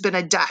when there's been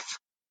a death.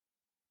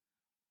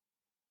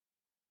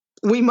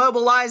 We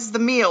mobilize the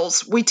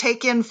meals, we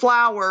take in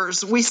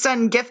flowers, we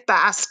send gift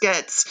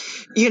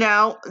baskets,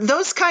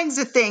 those kinds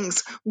of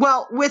things.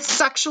 Well, with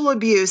sexual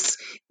abuse,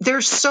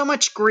 there's so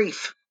much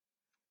grief.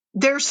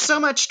 There's so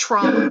much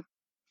trauma.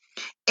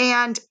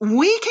 And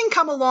we can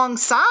come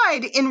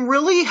alongside in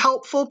really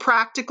helpful,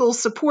 practical,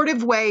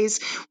 supportive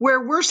ways where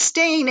we're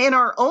staying in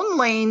our own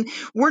lane.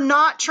 We're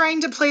not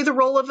trying to play the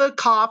role of a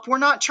cop. We're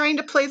not trying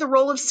to play the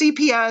role of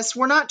CPS.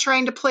 We're not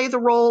trying to play the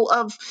role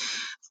of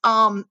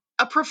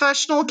a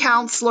professional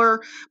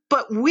counselor,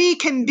 but we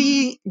can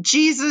be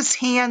Jesus'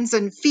 hands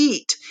and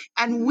feet,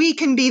 and we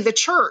can be the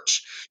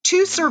church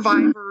to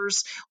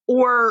survivors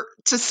or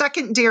to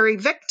secondary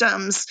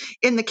victims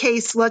in the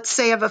case, let's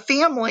say, of a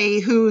family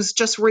who's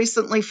just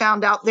recently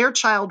found out their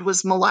child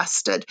was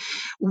molested.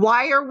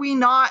 Why are we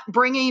not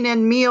bringing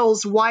in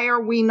meals? Why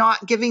are we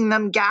not giving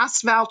them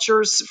gas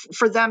vouchers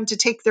for them to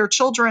take their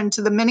children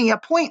to the many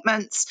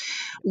appointments?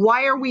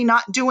 Why are we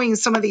not doing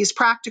some of these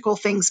practical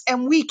things?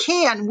 And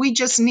we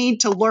just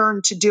need to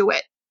learn to do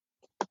it.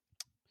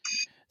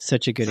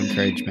 Such a good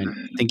encouragement.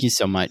 Thank you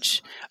so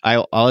much.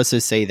 I'll also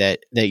say that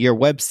your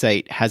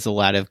website has a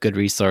lot of good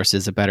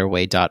resources,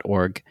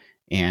 abetterway.org,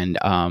 and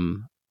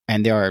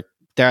there are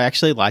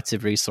actually lots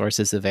of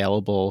resources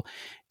available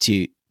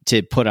to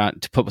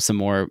put some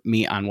more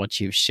meat on what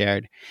you've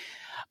shared.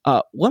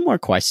 One more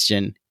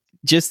question.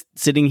 Just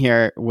sitting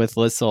here with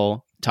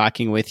Lissel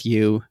talking with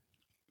you,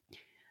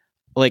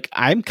 like,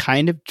 I'm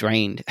kind of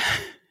drained.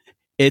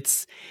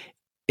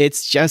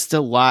 It's just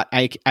a lot.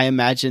 I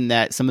imagine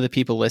that some of the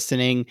people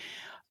listening,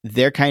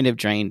 they're kind of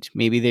drained.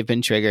 Maybe they've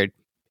been triggered.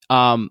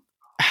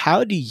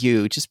 How do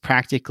you, just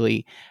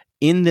practically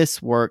in this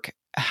work,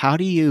 how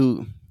do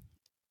you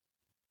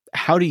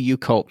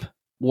cope?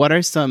 What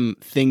are some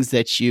things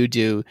that you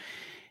do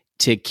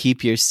to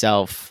keep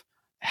yourself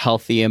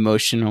healthy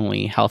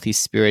emotionally, healthy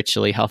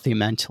spiritually, healthy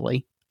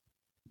mentally?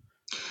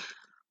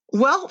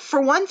 Well,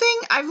 for one thing,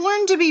 I've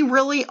learned to be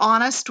really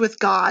honest with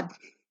God,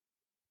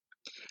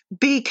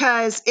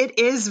 because it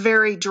is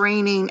very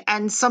draining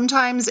and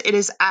sometimes it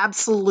is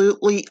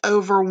absolutely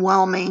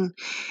overwhelming.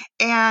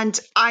 And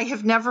I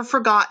have never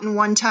forgotten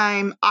one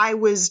time I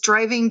was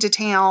driving to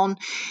town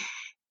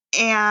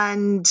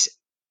and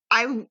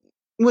I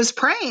was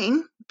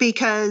praying,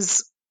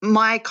 because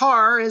my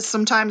car is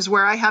sometimes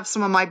where I have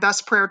some of my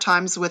best prayer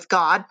times with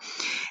God.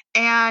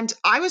 And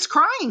I was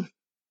crying.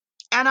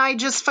 And I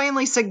just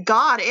finally said,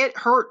 God, it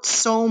hurts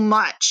so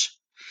much.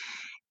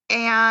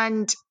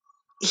 And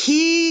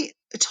he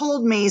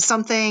told me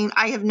something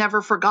I have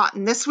never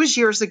forgotten. This was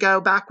years ago,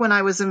 back when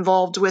I was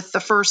involved with the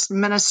first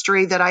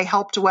ministry that I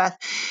helped with.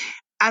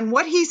 And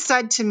what he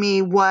said to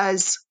me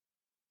was,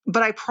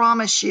 but I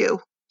promise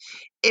you,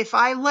 if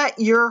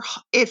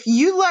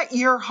you let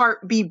your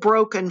heart be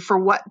broken for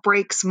what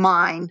breaks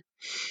mine,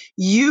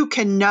 you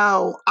can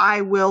know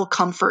I will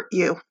comfort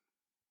you.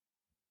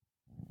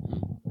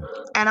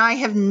 And I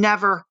have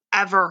never,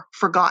 ever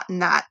forgotten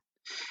that,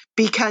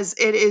 because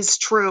it is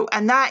true.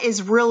 And that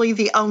is really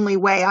the only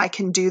way I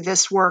can do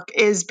this work,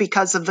 is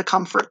because of the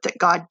comfort that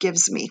God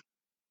gives me.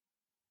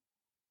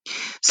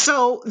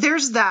 So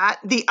there's that.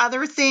 The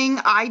other thing,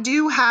 I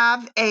do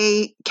have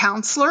a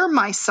counselor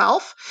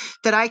myself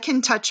that I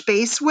can touch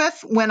base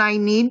with when I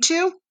need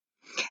to.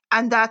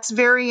 And that's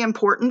very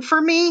important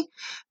for me,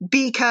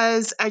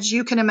 because as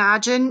you can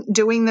imagine,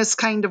 doing this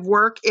kind of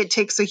work, it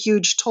takes a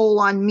huge toll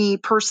on me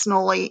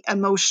personally,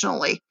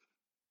 emotionally.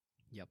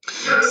 Yep.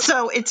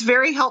 So it's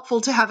very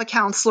helpful to have a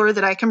counselor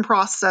that I can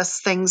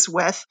process things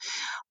with.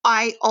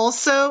 I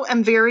also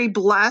am very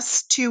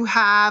blessed to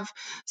have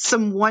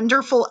some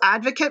wonderful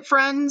advocate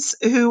friends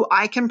who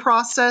I can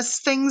process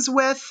things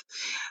with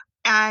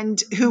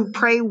and who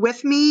pray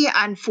with me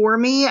and for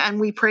me, and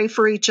we pray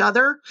for each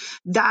other.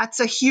 That's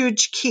a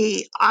huge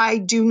key. I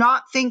do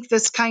not think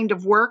this kind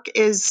of work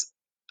is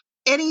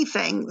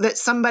anything that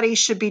somebody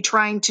should be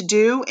trying to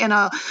do in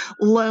a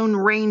Lone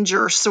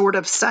Ranger sort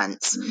of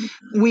sense.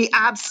 We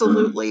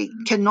absolutely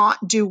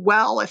cannot do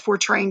well if we're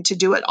trying to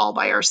do it all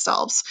by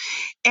ourselves.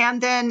 And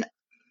then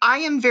I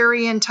am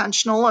very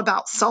intentional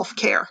about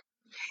self-care.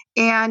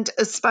 And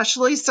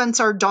especially since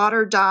our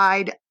daughter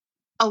died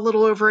a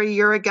little over a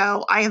year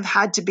ago, I have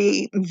had to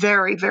be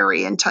very,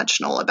 very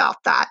intentional about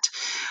that.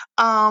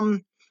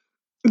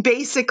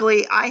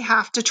 Basically, I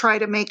have to try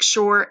to make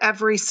sure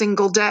every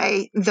single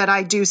day that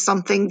I do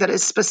something that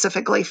is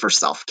specifically for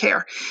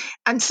self-care.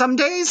 And some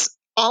days,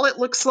 all it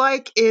looks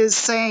like is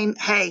saying,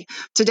 hey,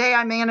 today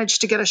I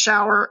managed to get a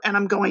shower and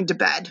I'm going to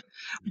bed.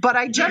 But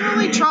I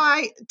generally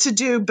try to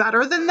do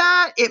better than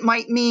that. It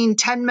might mean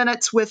 10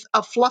 minutes with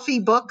a fluffy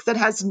book that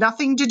has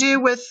nothing to do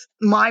with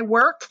my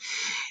work.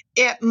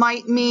 It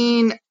might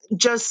mean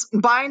just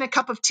buying a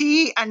cup of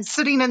tea and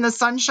sitting in the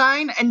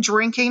sunshine and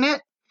drinking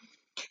it.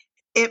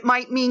 It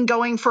might mean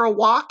going for a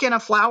walk in a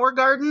flower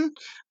garden.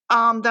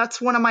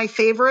 That's one of my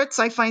favorites.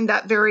 I find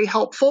that very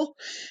helpful.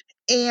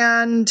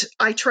 And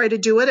I try to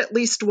do it at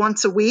least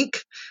once a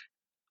week.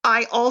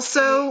 I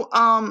also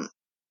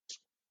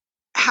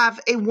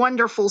have a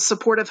wonderful,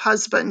 supportive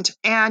husband.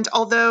 And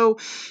although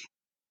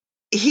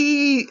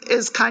he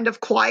is kind of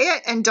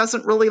quiet and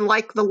doesn't really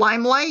like the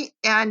limelight,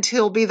 and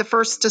he'll be the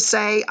first to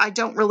say, I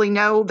don't really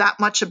know that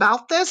much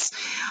about this,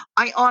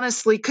 I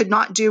honestly could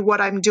not do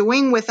what I'm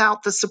doing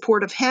without the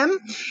support of him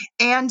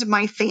and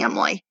my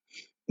family,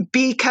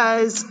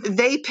 because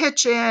they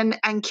pitch in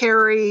and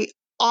carry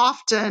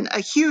often a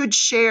huge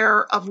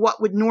share of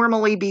what would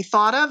normally be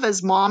thought of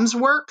as mom's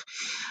work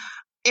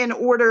in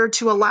order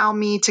to allow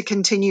me to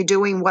continue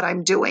doing what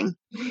I'm doing.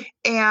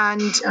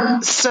 And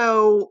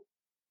so,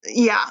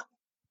 yeah,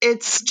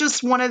 it's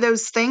just one of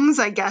those things,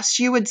 I guess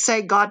you would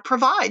say God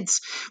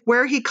provides.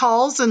 Where he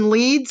calls and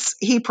leads,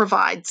 he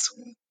provides.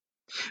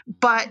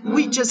 But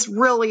we just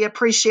really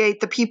appreciate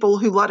the people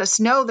who let us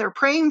know they're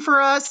praying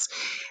for us,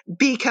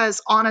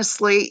 because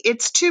honestly,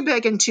 it's too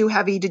big and too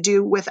heavy to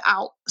do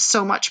without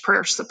so much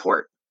prayer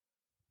support.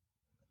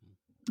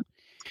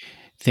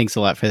 Thanks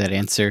a lot for that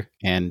answer.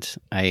 And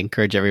I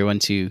encourage everyone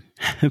to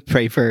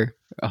pray for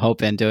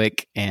Hope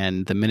Andoic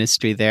and the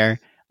ministry there.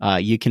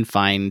 You can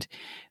find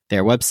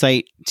their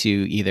website to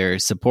either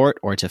support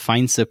or to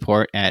find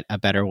support at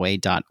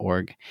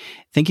abetterway.org.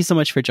 Thank you so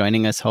much for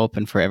joining us, Hope,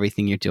 and for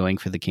everything you're doing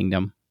for the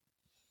kingdom.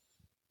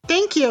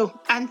 Thank you.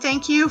 And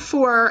thank you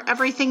for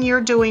everything you're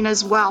doing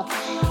as well.